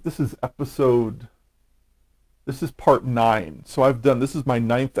think this is part 9. So this is my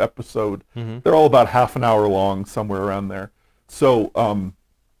 9th episode. They're all about half an hour long, somewhere around there. So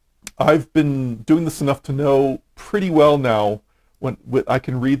I've been doing this enough to know pretty well now when I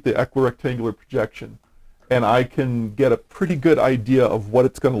can read the equirectangular projection, and I can get a pretty good idea of what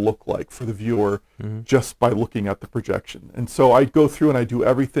it's going to look like for the viewer just by looking at the projection. And so I go through and I do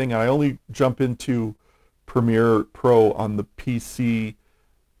everything, and I only jump into Premiere Pro on the PC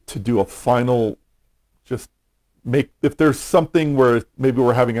to do a final, if there's something where maybe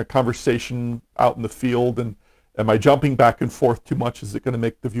we're having a conversation out in the field, and am I jumping back and forth too much? Is it going to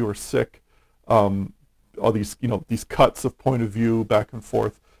make the viewer sick? All these, these cuts of point of view back and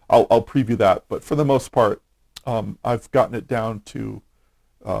forth. I'll preview that, but for the most part, I've gotten it down to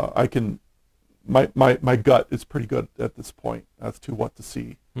my gut is pretty good at this point as to what to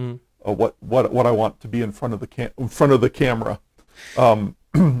see, what I want to be in front of the camera. So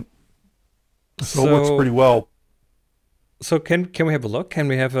it works pretty well. So can we have a look? Can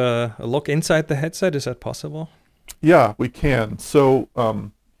we have a look inside the headset? Is that possible? Yeah, we can. So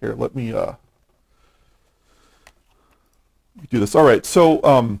here, let me do this. All right.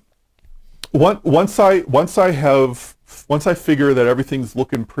 So once I figure that everything's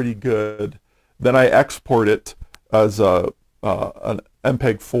looking pretty good, then I export it as an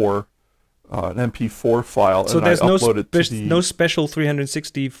MPEG-4, an MP4 file, so and there's I upload it to the... no special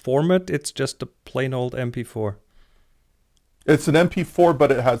 360 format. It's just a plain old MP4. It's an MP4,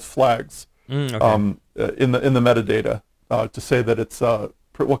 but it has flags Okay. in the metadata to say that it's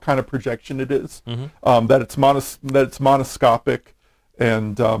what kind of projection it is, that it's monoscopic,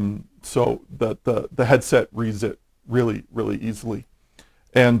 and so that the headset reads it really easily.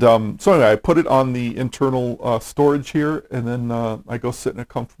 And so anyway, I put it on the internal storage here, and then I go sit in a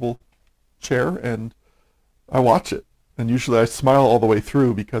comfortable chair and I watch it. And usually I smile all the way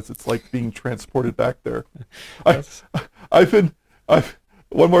through because it's like being transported back there. One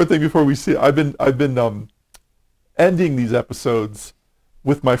more thing before we see. I've been ending these episodes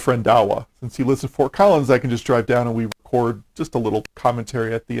with my friend Dawa. Since he lives in Fort Collins, I can just drive down and we record just a little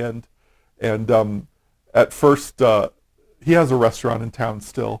commentary at the end. And at first, he has a restaurant in town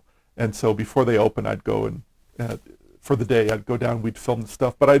still, and so before they open, I'd go and for the day, I'd go down, we'd film the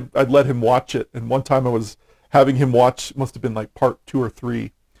stuff, but I'd let him watch it. And one time I was having him watch, must have been like part 2 or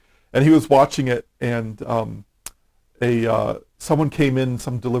 3, and he was watching it, and someone came in,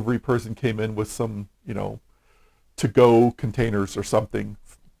 some delivery person came in with some, to-go containers or something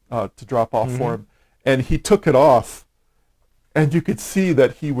to drop off for him, and he took it off, and you could see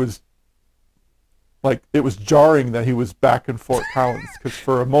that he was like, it was jarring that he was back in Fort Collins, because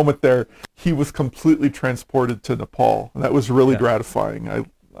for a moment there, he was completely transported to Nepal, and that was really gratifying.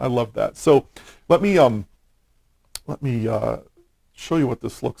 I love that. So let me show you what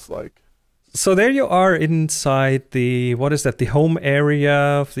this looks like. So there you are inside the, what is that, the home area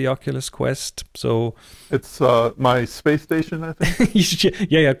of the Oculus Quest. So it's my space station, I think.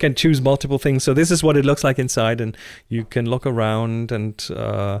 You can choose multiple things. So this is what it looks like inside, and you can look around, and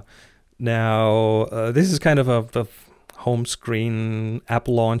now this is kind of a home screen app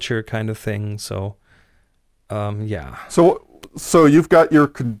launcher kind of thing. So yeah. So you've got your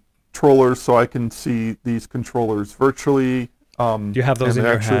controllers, so I can see these controllers virtually. You have those in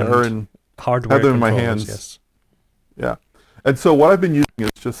your hand. Hardware have them in my hands. Yes. Yeah. And so what I've been using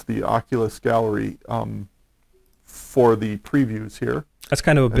is just the Oculus Gallery for the previews here. That's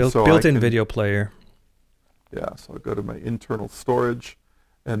kind of a built-in video player. Yeah, so I go to my internal storage,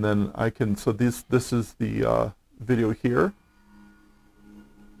 and then I can, so this is the video here.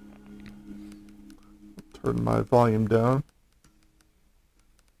 Turn my volume down.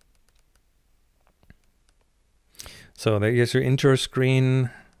 So there's your intro screen,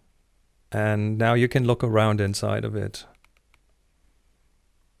 and now you can look around inside of it.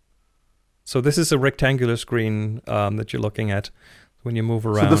 So this is a rectangular screen that you're looking at when you move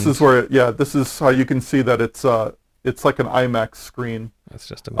around. So this is where, this is how you can see that it's like an IMAX screen. That's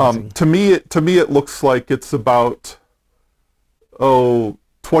just amazing. To me it looks like it's about 20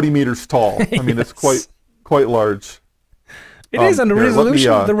 meters tall. I mean, it's quite large. It is, and the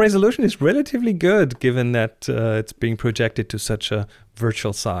resolution is relatively good, given that it's being projected to such a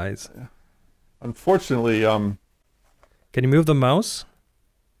virtual size. Yeah. Unfortunately, can you move the mouse?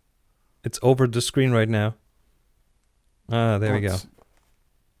 It's over the screen right now. Ah, there we go.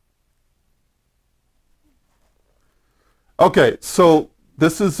 Okay, so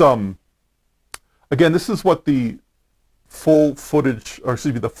this is again, this is what the full footage, or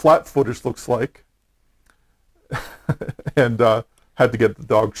excuse me, the flat footage looks like. And had to get the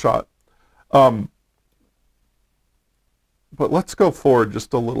dog shot. But let's go forward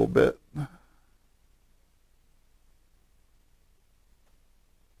just a little bit.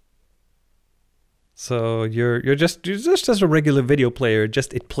 So you're just as a regular video player,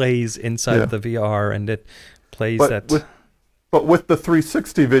 just it plays inside of the VR, and it plays but with the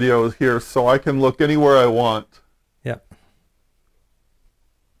 360 video here, so I can look anywhere I want. Yeah.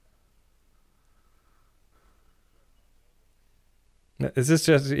 This is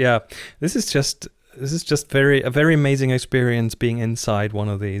just a very amazing experience being inside one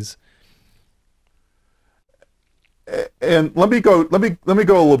of these. And let me go a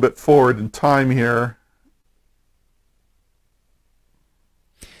little bit forward in time here.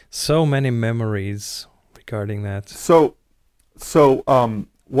 So many memories regarding that. So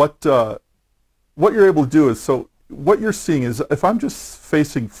what you're able to do is, so what you're seeing is, if I'm just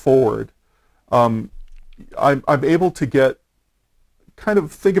facing forward, I'm able to get, kind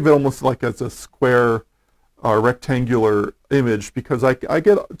of think of it almost like as a square rectangular image, because I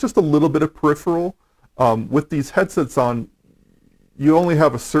get just a little bit of peripheral. With these headsets on, you only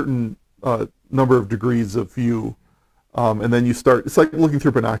have a certain number of degrees of view, and then you start, it's like looking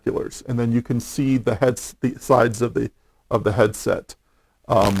through binoculars, and then you can see the sides of the headset.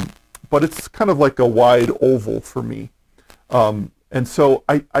 But it's kind of like a wide oval for me. And so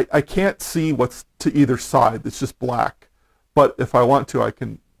I can't see what's to either side. It's just black. But if I want to, I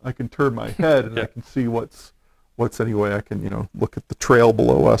can turn my head and I can see what's anyway. I can look at the trail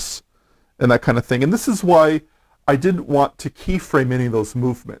below us and that kind of thing. And this is why I didn't want to keyframe any of those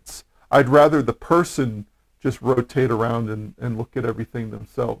movements. I'd rather the person just rotate around and look at everything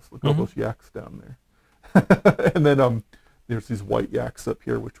themselves. Look at all those yaks down there. And then there's these white yaks up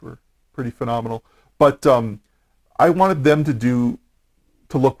here, which were pretty phenomenal. But I wanted them to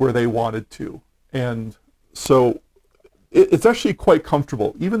look where they wanted to. And so it's actually quite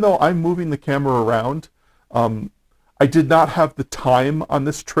comfortable. Even though I'm moving the camera around, I did not have the time on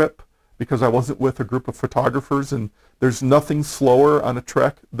this trip because I wasn't with a group of photographers, and there's nothing slower on a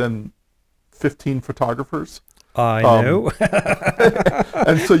trek than 15 photographers. I know.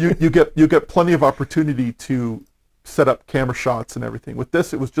 And so you get plenty of opportunity to set up camera shots and everything. With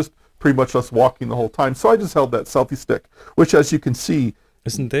this, it was just pretty much us walking the whole time. So I just held that selfie stick, which, as you can see,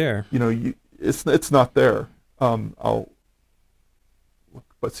 isn't there. It's not there. I'll look,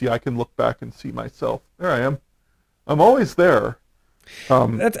 but see, I can look back and see myself. There I am. I'm always there.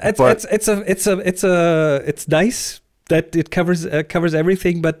 It's nice that it covers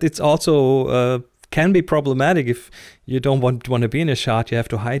everything, but it's also can be problematic if you don't want to be in a shot. You have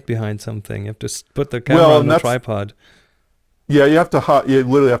to hide behind something. You have to put the camera on the tripod. Yeah, you have to hide. You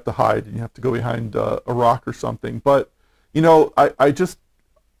literally have to hide, and you have to go behind a rock or something. But I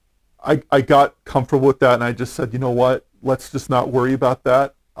got comfortable with that, and I just said, you know what? Let's just not worry about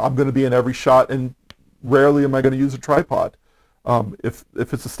that. I'm going to be in every shot, and rarely am I going to use a tripod. If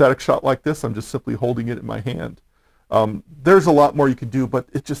it's a static shot like this, I'm just simply holding it in my hand. There's a lot more you can do, but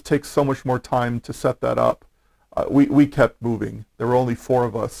it just takes so much more time to set that up. We kept moving. There were only 4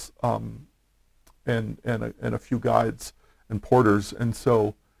 of us, and a few guides and porters, and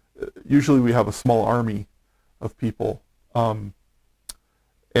so usually we have a small army of people. Oh,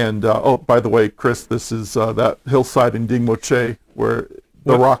 by the way, Chris, this is that hillside in Dingmoche where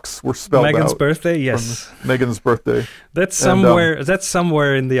the rocks were spelled out. Megan's birthday, yes. Megan's birthday. That's somewhere. That's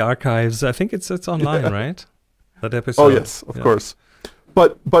somewhere in the archives. I think it's online, right? That episode. Oh yes, of course.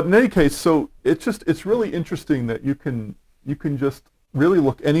 But in any case, so it's really interesting that you can just really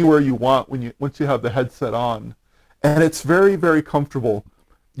look anywhere you want once you have the headset on, and it's very, very comfortable.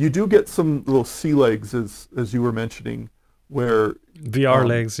 You do get some little sea legs, as you were mentioning, where VR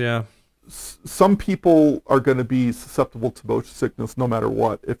legs, yeah. Some people are going to be susceptible to motion sickness no matter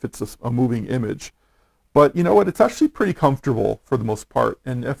what, if it's a moving image. But you know what? It's actually pretty comfortable for the most part.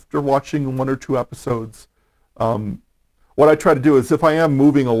 And after watching 1 or 2 episodes, what I try to do is if I am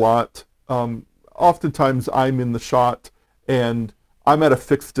moving a lot, oftentimes I'm in the shot and I'm at a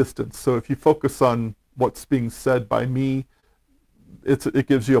fixed distance. So if you focus on what's being said by me, it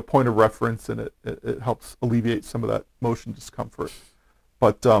gives you a point of reference, and it helps alleviate some of that motion discomfort.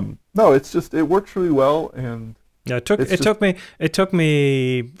 But no, it works really well, and yeah, it took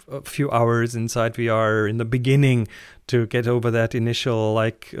me a few hours inside VR in the beginning to get over that initial,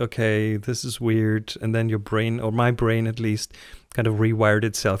 like, okay, this is weird, and then your brain, or my brain at least, kind of rewired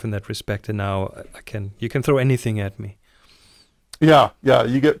itself in that respect, and now you can throw anything at me. Yeah,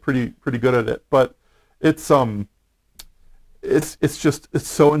 you get pretty good at it, but it's so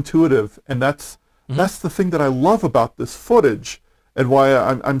intuitive, and that's the thing that I love about this footage. And why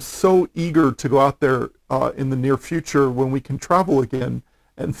I'm so eager to go out there in the near future when we can travel again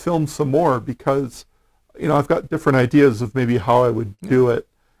and film some more, because I've got different ideas of maybe how I would do it,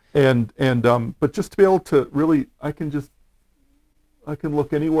 and but just to be able to really, I can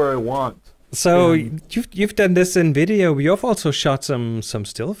look anywhere I want. So you've done this in video. You've also shot some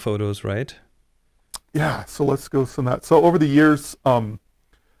still photos, right? Yeah. So let's go some of that. So over the years, I've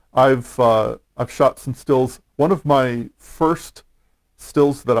shot some stills. One of my first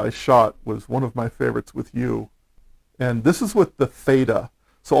stills that I shot was one of my favorites with you, and this is with the Theta.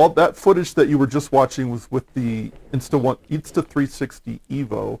 So all that footage that you were just watching was with the Insta360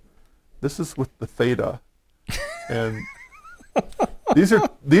 Evo. This is with the Theta, and these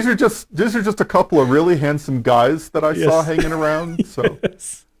are just a couple of really handsome guys that I saw hanging around. So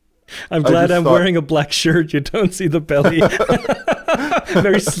yes. I'm glad I'm wearing a black shirt. You don't see the belly.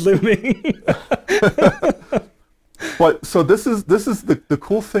 Very slimming. But so this is the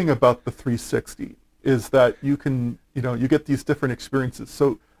cool thing about the 360 is that you can you get these different experiences.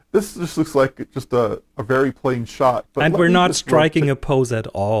 So this just looks like just a very plain shot. But and we're not striking a pose at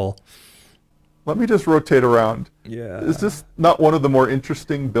all. Let me just rotate around. Yeah. Is this not one of the more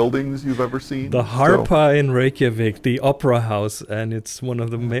interesting buildings you've ever seen? The Harpa in Reykjavik, the Opera House, and it's one of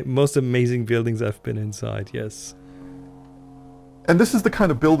the most amazing buildings I've been inside. Yes. And this is the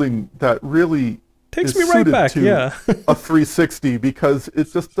kind of building that really takes me right back, yeah. A 360, because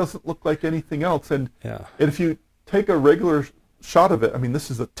it just doesn't look like anything else. And if you take a regular shot of it, I mean,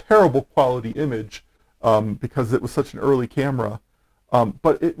 this is a terrible quality image because it was such an early camera.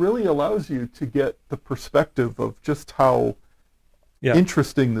 But it really allows you to get the perspective of just how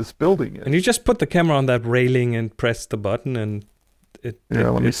interesting this building is. And you just put the camera on that railing and press the button, and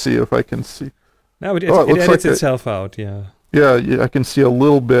let me see if I can see. Now it edits itself out, yeah. Yeah, I can see a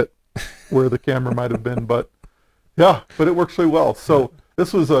little bit where the camera might have been, but it works really well. So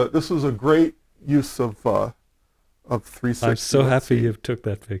this was a great use of 360. I'm so happy you took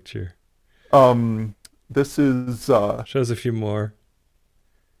that picture. This is shows a few more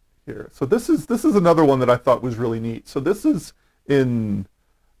here. So this is another one that I thought was really neat. So this is in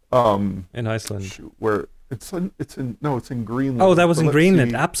Iceland. Where it's in Greenland. Oh, that was in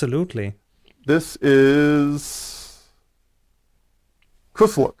Greenland. Absolutely. This is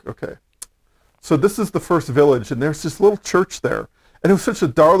Kusuluk, okay. So this is the first village, and there's this little church there, and it was such a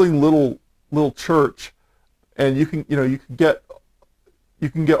darling little church, and you can get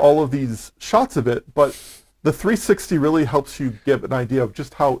all of these shots of it, but the 360 really helps you get an idea of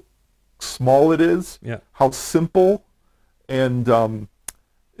just how small it is, how simple, and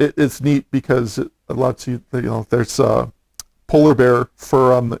it's neat because it lets you, there's polar bear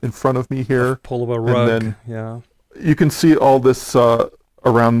fur in front of me here, polar bear rug, and then you can see all this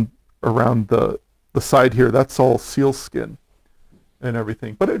around the side here. That's all seal skin and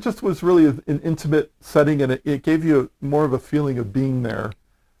everything, but it just was really an intimate setting, and it gave you more of a feeling of being there.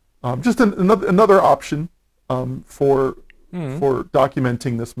 Just another option for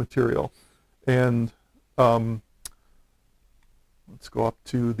documenting this material. And let's go up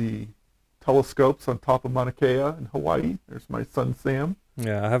to the telescopes on top of Mauna Kea in Hawaii. There's my son Sam.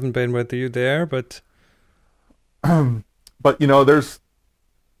 Yeah, I haven't been with you there, but but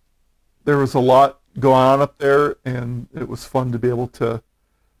there was a lot going on up there, and it was fun to be able to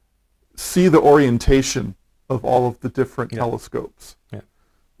see the orientation of all of the different telescopes. Yeah.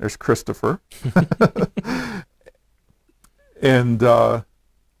 There's Christopher. And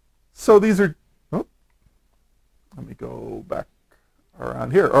so these are, let me go back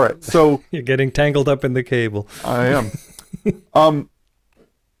around here. All right, so you're getting tangled up in the cable. I am.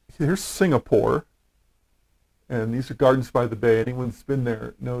 Here's Singapore, and these are Gardens by the Bay. Anyone that's been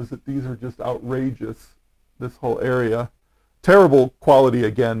there knows that these are just outrageous, this whole area. Terrible quality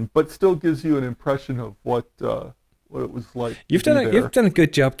again, but still gives you an impression of what it was like. You've done a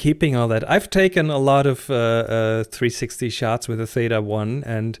good job keeping all that. I've taken a lot of 360 shots with a Theta 1,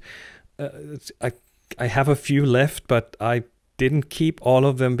 and I have a few left, but I didn't keep all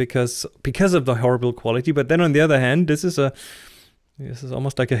of them because of the horrible quality. But then on the other hand, this is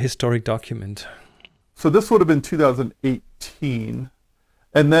almost like a historic document. So this would have been 2018,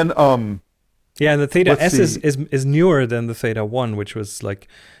 and then yeah, the Theta S is newer than the Theta 1, which was like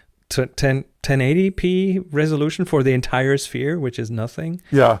 1080p resolution for the entire sphere, which is nothing.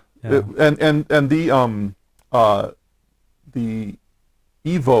 Yeah. And the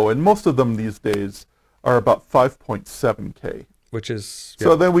Evo, and most of them these days are about 5.7K, which is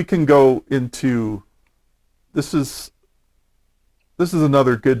so then we can go into this is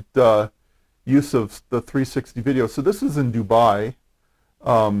another good use of the 360 video. So this is in Dubai.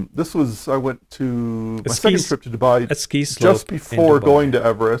 I went to my second trip to Dubai at ski slope just before going to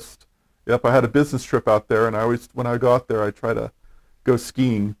Everest. Yep, I had a business trip out there, and when I go out there, I try to go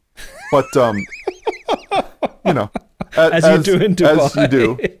skiing. But you know, as you do in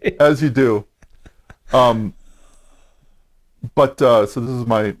Dubai, as you do. But so this is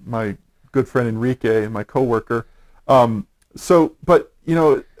my good friend Enrique, my coworker. But you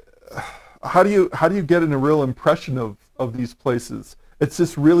know, how do you get a real impression of these places? It's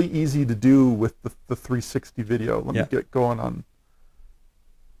just really easy to do with the 360 video. Let me get going on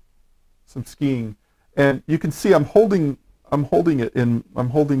some skiing, and you can see I'm holding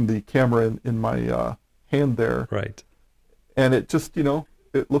the camera in my hand there. Right. And it just,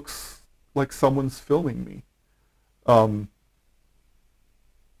 it looks like someone's filming me. And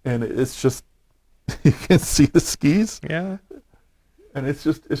it's just you can see the skis. Yeah. And it's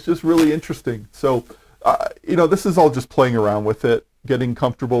just really interesting. So this is all just playing around with it, getting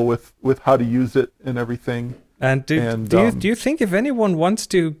comfortable with how to use it and everything. And do you think if anyone wants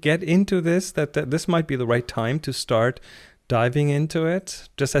to get into this, that this might be the right time to start diving into it,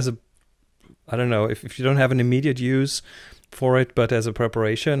 just as I don't know, if you don't have an immediate use for it, but as a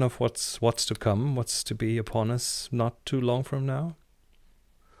preparation of what's to come, what's to be upon us not too long from now?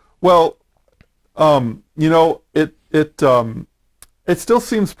 Well, it still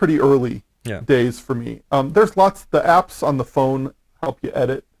seems pretty early days for me. There's the apps on the phone help you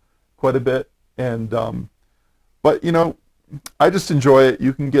edit quite a bit, and but I just enjoy it.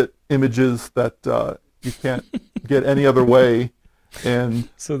 You can get images that you can't get any other way. And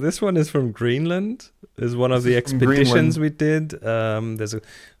so this one is from Greenland. Is one of the expeditions we did. There's an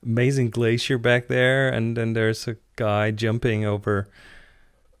amazing glacier back there, and then there's a guy jumping over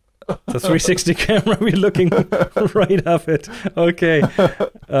the 360 camera. We're looking right up it. Okay.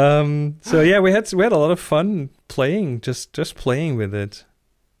 So yeah, we had a lot of fun playing, just playing with it.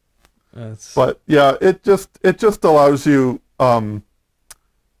 But yeah, it just allows you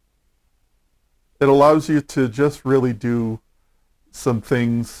it allows you to just really do some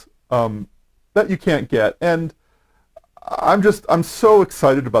things that you can't get. And I'm so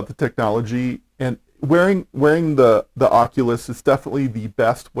excited about the technology, and wearing the Oculus is definitely the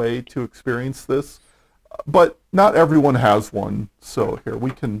best way to experience this. But not everyone has one. So here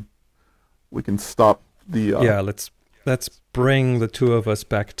we can stop the let's bring the two of us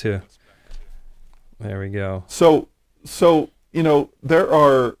back to. There we go. So you know, there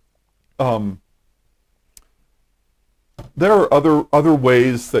are other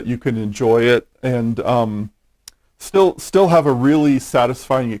ways that you can enjoy it and still have a really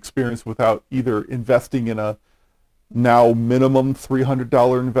satisfying experience without either investing in a now minimum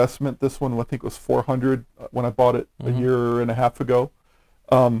 $300 investment. This one I think was $400 when I bought it a year and a half ago.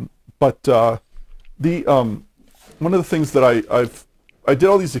 But one of the things that I did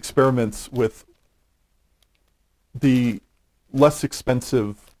all these experiments with the less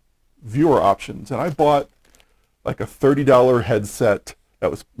expensive viewer options, and I bought like a $30 headset that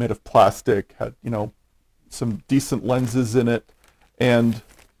was made of plastic, had, you know, some decent lenses in it, and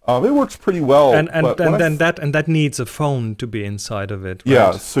it works pretty well. And that needs a phone to be inside of it. Right?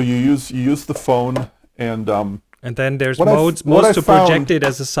 Yeah, so you use the phone, and then there's modes to project it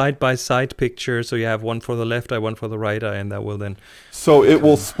as a side-by-side picture. So you have one for the left eye, one for the right eye, and that will then. So it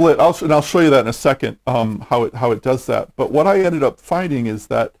will split. I'll show you that in a second. How it does that. But what I ended up finding is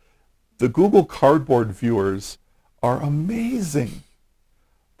that the Google Cardboard viewers are amazing.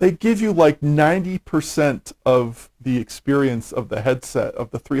 They give you like 90% of the experience of the headset,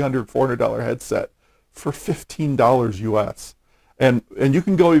 of the $300, $400 headset, for $15 US, and you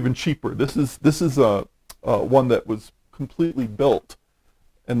can go even cheaper. This is a one that was completely built,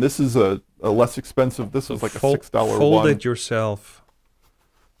 and this is a less expensive. This was like a $6 one. Fold it yourself.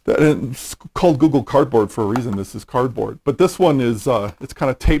 It's called Google Cardboard for a reason. This is cardboard, but this one is it's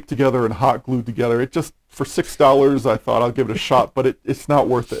kind of taped together and hot glued together. It just, for $6, I thought I'll give it a shot, but it's not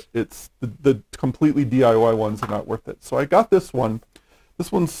worth it. It's the completely DIY ones are not worth it. So I got this one.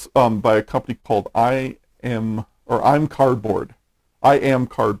 This one's by a company called I'm Cardboard. I Am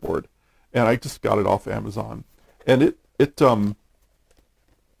Cardboard, and I just got it off Amazon, and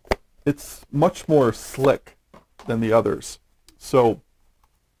it's much more slick than the others. So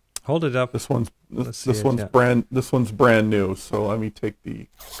hold it up. This one's brand new. So let me take the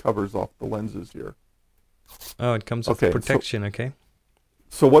covers off the lenses here. Oh, it comes with protection. Okay.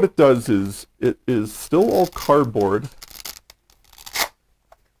 So what it does is it is still all cardboard.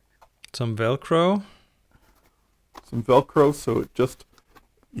 Some Velcro. So it just,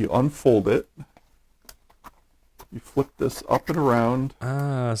 you unfold it. You flip this up and around.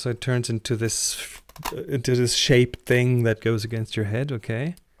 Ah, so it turns into this shape thing that goes against your head.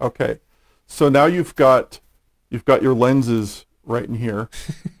 Okay. Okay. So now you've got your lenses right in here.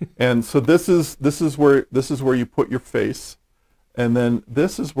 And so this is where you put your face, and then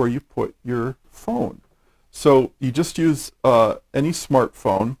this is where you put your phone. So you just use any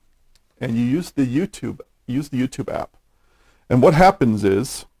smartphone, and you use the YouTube app. And what happens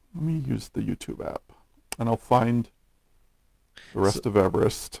is, let me use the YouTube app, and I'll find the rest of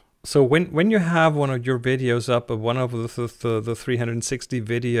Everest. So when you have one of your videos up, one of the 360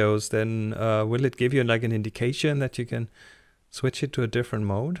 videos, then will it give you like an indication that you can switch it to a different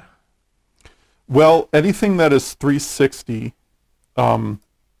mode? Well, anything that is 360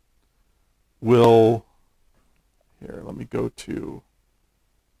 will. Here, let me go to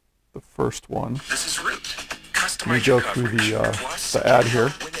the first one. This is Root. Let me go through the ad here.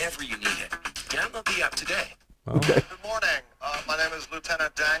 Whenever you need it. Download the app today. Oh. Okay. Good morning. My name is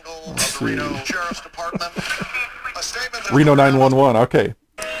Lieutenant Dangle of the Reno Sheriff's Department. A statement. Reno 911. Okay.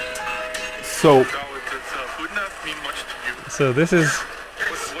 So. So this is.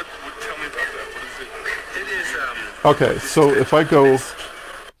 What tell me about that? What is it? It is. Okay. So if I go.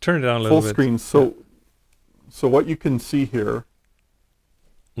 Turn it down a little bit. Full screen. So what you can see here.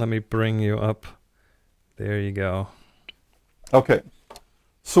 Let me bring you up. There you go. Okay.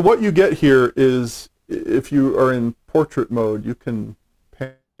 So what you get here is, if you are in portrait mode, you can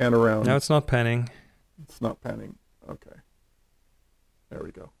pan around. No, it's not panning. It's not panning. Okay. There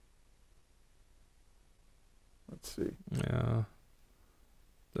we go. Let's see. Yeah.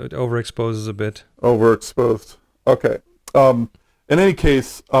 It overexposes a bit. Overexposed. Okay. In any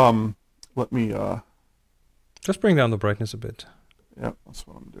case, let me. Just bring down the brightness a bit. Yep, that's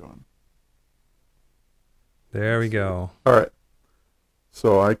what I'm doing. There we go. All right.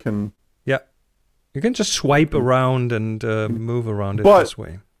 So I can. Yeah. You can just swipe around and move around it this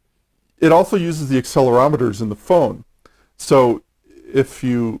way. It also uses the accelerometers in the phone. So if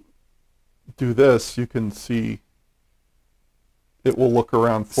you do this, you can see it will look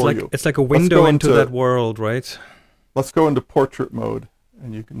around for you. It's like a window into that world, right? Let's go into portrait mode,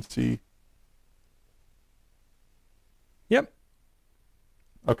 and you can see. Yep.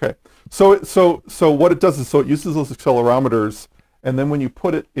 Okay. So what it does is, it uses those accelerometers, and then when you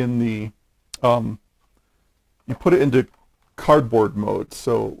put it in the, you put it into cardboard mode.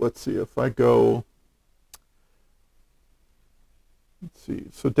 So let's see, if I go let's see.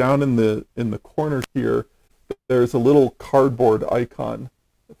 So down in the corner here, there's a little cardboard icon.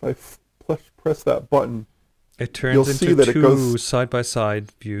 If I press that button, It turns you'll into see that it two goes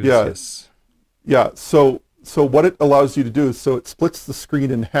side-by-side views. Yeah. Yes. Yeah, so what it allows you to do is, so it splits the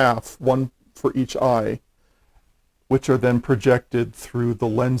screen in half, one for each eye, which are then projected through the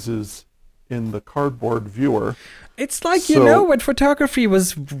lenses in the cardboard viewer. It's like, So- when photography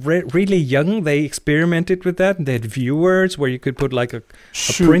was really young, they experimented with that. And they had viewers where you could put like a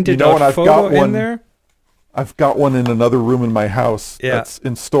Shoot, printed you know what, out I've photo got in one. there. I've got one in another room in my house Yeah. that's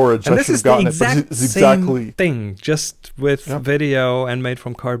in storage. And I this should is have the gotten it, but exact it's exactly same thing, just with Yep. video and made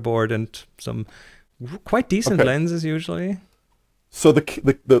from cardboard and some quite decent Okay. lenses usually. So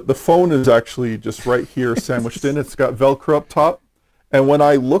the phone is actually just right here sandwiched in. It's got Velcro up top. And when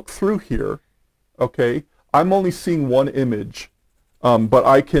I look through here, okay, I'm only seeing one image, but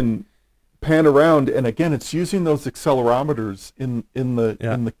I can pan around, and again, it's using those accelerometers in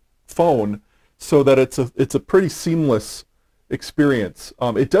the phone, so that it's a pretty seamless experience.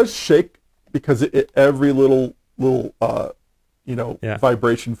 It does shake because every little Yeah.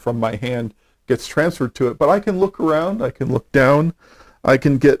 vibration from my hand gets transferred to it, but I can look around, I can look down, I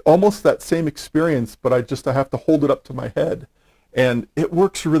can get almost that same experience, but I have to hold it up to my head, and it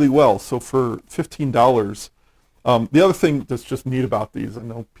works really well. So for $15, the other thing that's just neat about these, I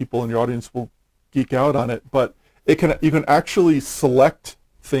know people in your audience will geek out on it, but you can actually select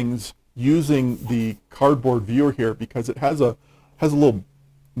things using the cardboard viewer here, because it has a little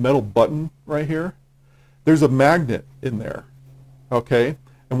metal button right here. There's a magnet in there, okay?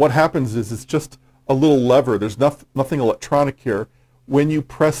 And what happens is it's just a little lever. There's nothing electronic here. When you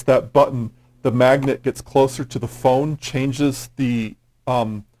press that button, the magnet gets closer to the phone, changes the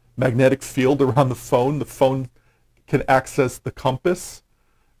magnetic field around the phone. The phone can access the compass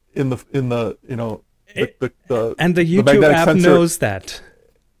in the And the YouTube magnetic app sensor. knows that.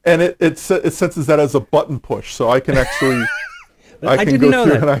 And it senses that as a button push, so I can actually I can didn't go know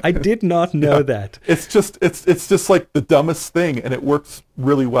through that. and I did not know Yeah. that. It's just like the dumbest thing, and it works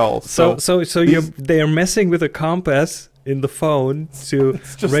really well. So these- they are messing with a compass in the phone to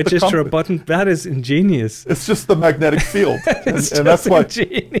It's just the register a compass. button. That is ingenious. It's just the magnetic field, and It's that's just why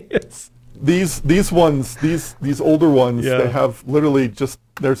ingenious. these older ones, Yeah. they have literally just,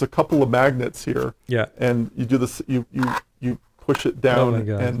 there's a couple of magnets here, Yeah. and you do this, you push it down, Oh my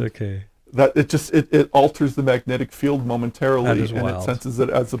god. and Okay. that it alters the magnetic field momentarily, That is and wild. it senses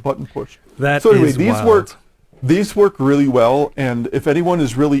it as a button push. That So anyway, is these wild. these work really well, and if anyone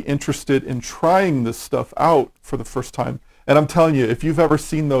is really interested in trying this stuff out for the first time, and I'm telling you, if you've ever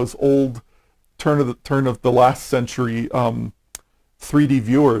seen those old turn of the last century 3D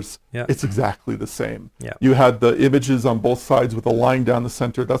viewers, Yeah. it's exactly the same. Yeah. You had the images on both sides with a line down the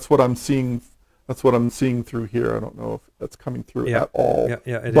center. That's what I'm seeing. That's what I'm seeing through here. I don't know if that's coming through Yeah. at all.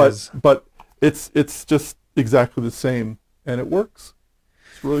 Yeah, it but, is. But it's just exactly the same, and it works.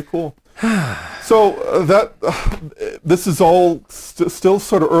 It's really cool. So this is all still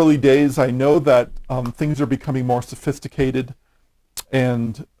sort of early days. I know that things are becoming more sophisticated,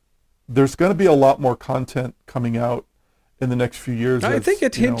 and there's going to be a lot more content coming out in the next few years. I as, think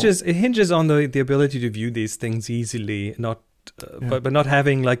it you know, hinges on the ability to view these things easily, not but not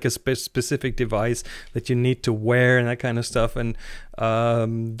having like a specific device that you need to wear and that kind of stuff, and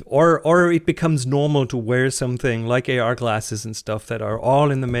or it becomes normal to wear something like AR glasses and stuff that are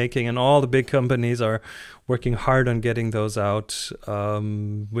all in the making, and all the big companies are working hard on getting those out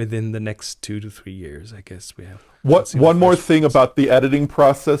within the next 2 to 3 years. I guess we have. One more thing about the editing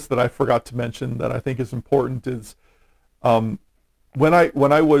process that I forgot to mention that I think is important is when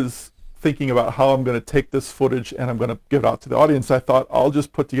I was thinking about how I'm going to take this footage and I'm going to give it out to the audience, I thought I'll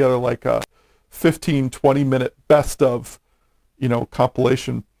just put together like a 15-20 minute best of,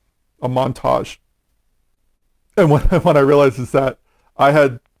 compilation, a montage. And when I realized is that I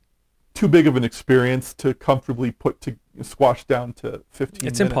had too big of an experience to comfortably squash down to 15 It's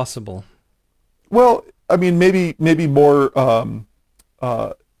minutes. impossible. Well, I mean, maybe more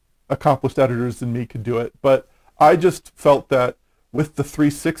accomplished editors than me could do it, but I just felt that with the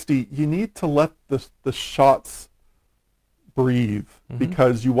 360, you need to let the shots breathe,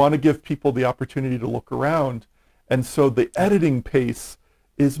 because you want to give people the opportunity to look around, and so the editing pace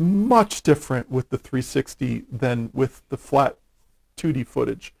is much different with the 360 than with the flat 2D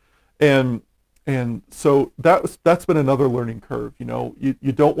footage, and so that's been another learning curve.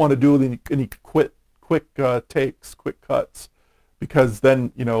 You don't want to do any quick takes, quick cuts, because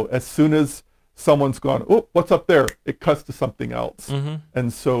then as soon as someone's gone, oh, what's up there? It cuts to something else.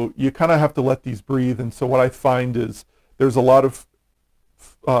 And so you kind of have to let these breathe. And so what I find is there's a lot of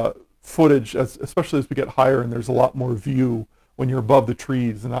footage, especially as we get higher and there's a lot more view when you're above the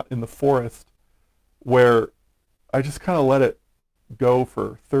trees and not in the forest, where I just kind of let it go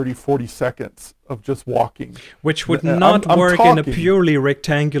for 30, 40 seconds of just walking. Which would I'm not work in a talking. purely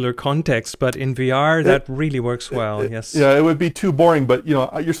rectangular context, but in VR that really works well, yes. Yeah, it would be too boring, but you know,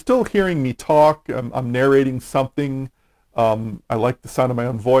 you're still hearing me talk. I'm narrating something. I like the sound of my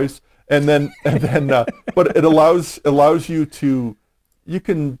own voice. And then but it allows you to, you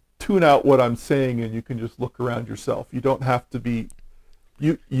can tune out what I'm saying and you can just look around yourself. You don't have to be,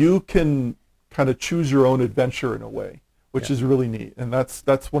 you can kind of choose your own adventure in a way, which is really neat. And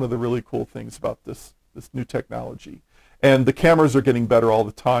that's one of the really cool things about this new technology. And the cameras are getting better all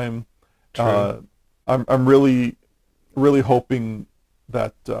the time. True. I'm really hoping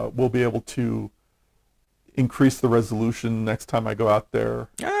that we'll be able to increase the resolution next time I go out there.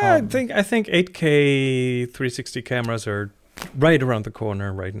 I think 8K 360 cameras are right around the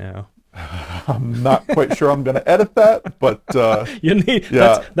corner right now. I'm not quite sure I'm going to edit that, but you need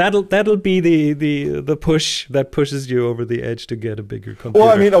yeah. that'll be the push that pushes you over the edge to get a bigger computer.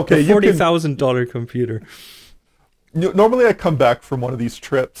 Well, I mean, okay, the $40,000 computer. Normally I come back from one of these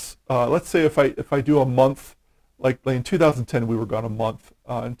trips. Let's say if I do a month, like in 2010 we were gone a month.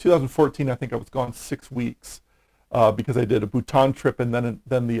 In 2014 I think I was gone 6 weeks because I did a Bhutan trip and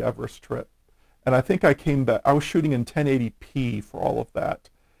then the Everest trip. And I think I came back. I was shooting in 1080p for all of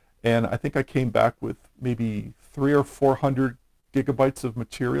that, and I think I came back with maybe 300 or 400 gigabytes of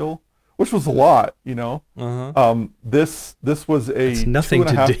material, which was a lot, you know. This was a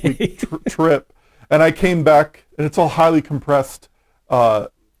 2.5 week trip. And I came back, and it's all highly compressed. I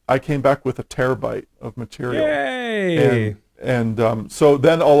came back with 1 terabyte of material. Yay! And so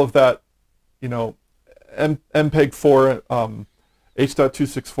then all of that, you know, MPEG-4,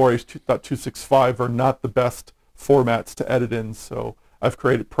 H.264, H.265 are not the best formats to edit in. So I've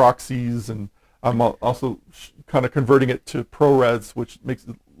created proxies, and I'm also kind of converting it to ProRes, which makes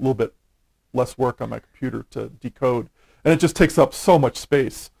it a little bit less work on my computer to decode. And it just takes up so much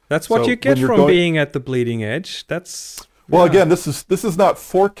space. That's what you get from being at the bleeding edge. That's well, again, this is not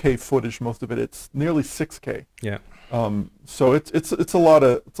 4K footage. Most of it, it's nearly 6K. Yeah. So it's a lot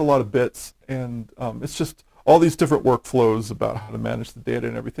of bits, and it's just all these different workflows about how to manage the data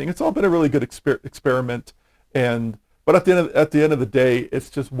and everything. It's all been a really good experiment, but at the end of the day,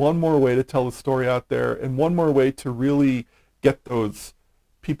 it's just one more way to tell the story out there, and one more way to really get those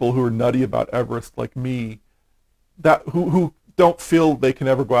people who are nutty about Everest like me, that who don't feel they can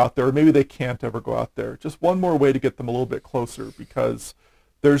ever go out there, or maybe they can't ever go out there. Just one more way to get them a little bit closer, because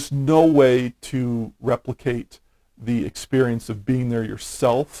there's no way to replicate the experience of being there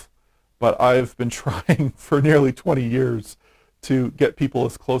yourself. But I've been trying for nearly 20 years to get people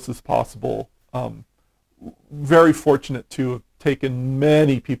as close as possible. Very fortunate to have taken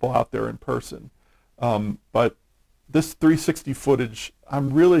many people out there in person. But this 360 footage,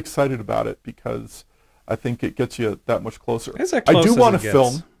 I'm really excited about it because I think it gets you that much closer. I do want to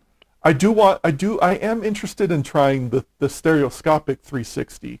film. I am interested in trying the stereoscopic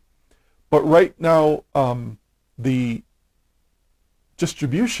 360, but right now the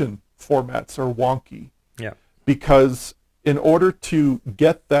distribution formats are wonky. Yeah. Because in order to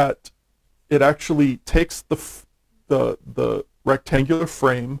get that, it actually takes the rectangular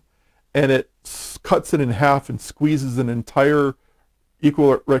frame and it cuts it in half and squeezes an entire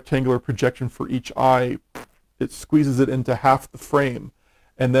equal rectangular projection for each eye. It squeezes it into half the frame,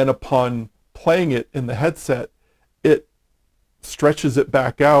 and then upon playing it in the headset, it stretches it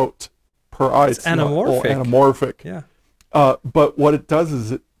back out per eye. It's anamorphic. Anamorphic. Yeah. But what it does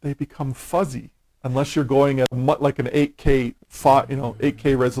is they become fuzzy unless you're going at like an 8K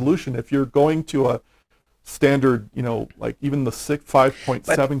 8K resolution. If you're going to a standard, like even the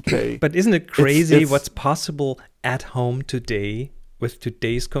 5.7K. But isn't it crazy what's possible at home today with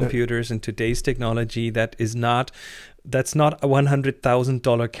today's computers and today's technology? That's not a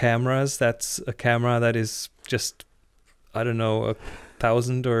 $100,000 cameras. That's a camera that is just, I don't know,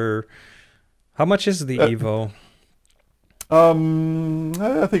 $1,000 or how much is the Evo?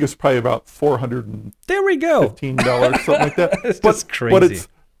 I think it's probably about $415, there we go, something like that. It's just crazy.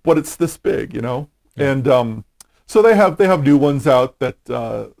 But it's this big, Yeah. And so they have new ones out that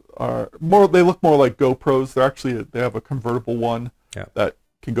are more. They look more like GoPros. They have a convertible one that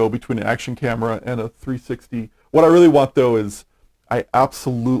can go between an action camera and a 360. What I really want though is I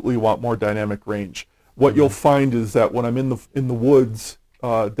absolutely want more dynamic range. What you'll find is that when I'm in the woods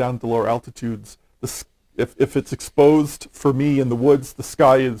down at the lower altitudes, if it's exposed for me in the woods, the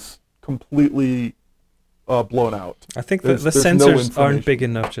sky is completely blown out. I think the sensors aren't big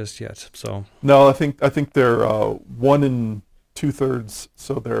enough just yet. So no, I think they're 1 2/3,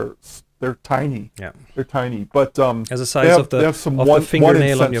 so They're tiny. Yeah. They're tiny. But as the size of they have some the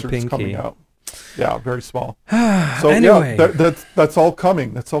fingernail 1-inch on your sensors pinky. coming out. Yeah, very small. So Anyway. yeah, that's all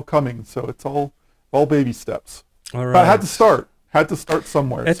coming. That's all coming. So it's all baby steps. All right. But I had to start. Had to start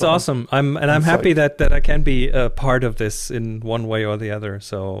somewhere. It's so awesome. I'm happy that I can be a part of this in one way or the other.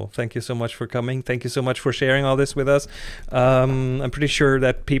 So thank you so much for coming. Thank you so much for sharing all this with us. I'm pretty sure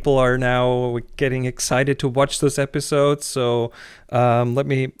that people are now getting excited to watch those episodes. So let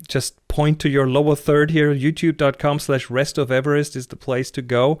me just point to your lower third here. YouTube.com/RestOfEverest is the place to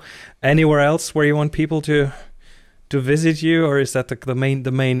go. Anywhere else where you want people to visit you, or is that the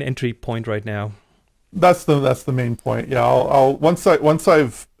main entry point right now? That's the main point. Yeah, I'll once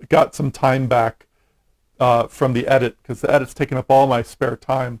I've got some time back from the edit, because the edit's taking up all my spare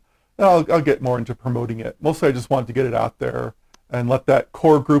time, then I'll get more into promoting it. Mostly I just wanted to get it out there and let that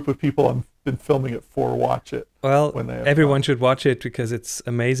core group of people I've been filming it for watch it. Well, everyone should watch it because it's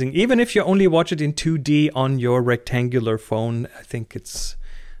amazing. Even if you only watch it in 2D on your rectangular phone, I think it's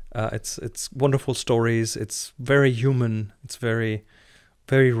wonderful stories. It's very human. It's very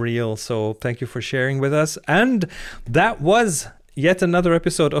real. So thank you for sharing with us. And that was yet another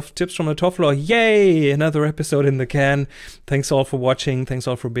episode of Tips from the Top Floor. Yay! Another episode in the can. Thanks all for watching. Thanks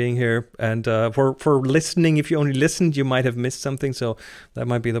all for being here. And for listening. If you only listened, you might have missed something. So that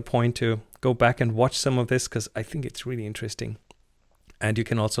might be the point to go back and watch some of this, because I think it's really interesting. And you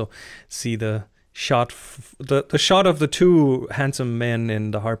can also see the shot, the shot of the two handsome men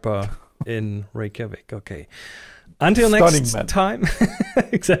in the Harpa in Reykjavik. Okay. Until next time.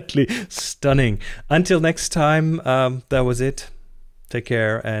 Exactly. Stunning. Until next time, that was it. Take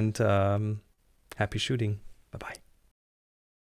care and happy shooting. Bye-bye.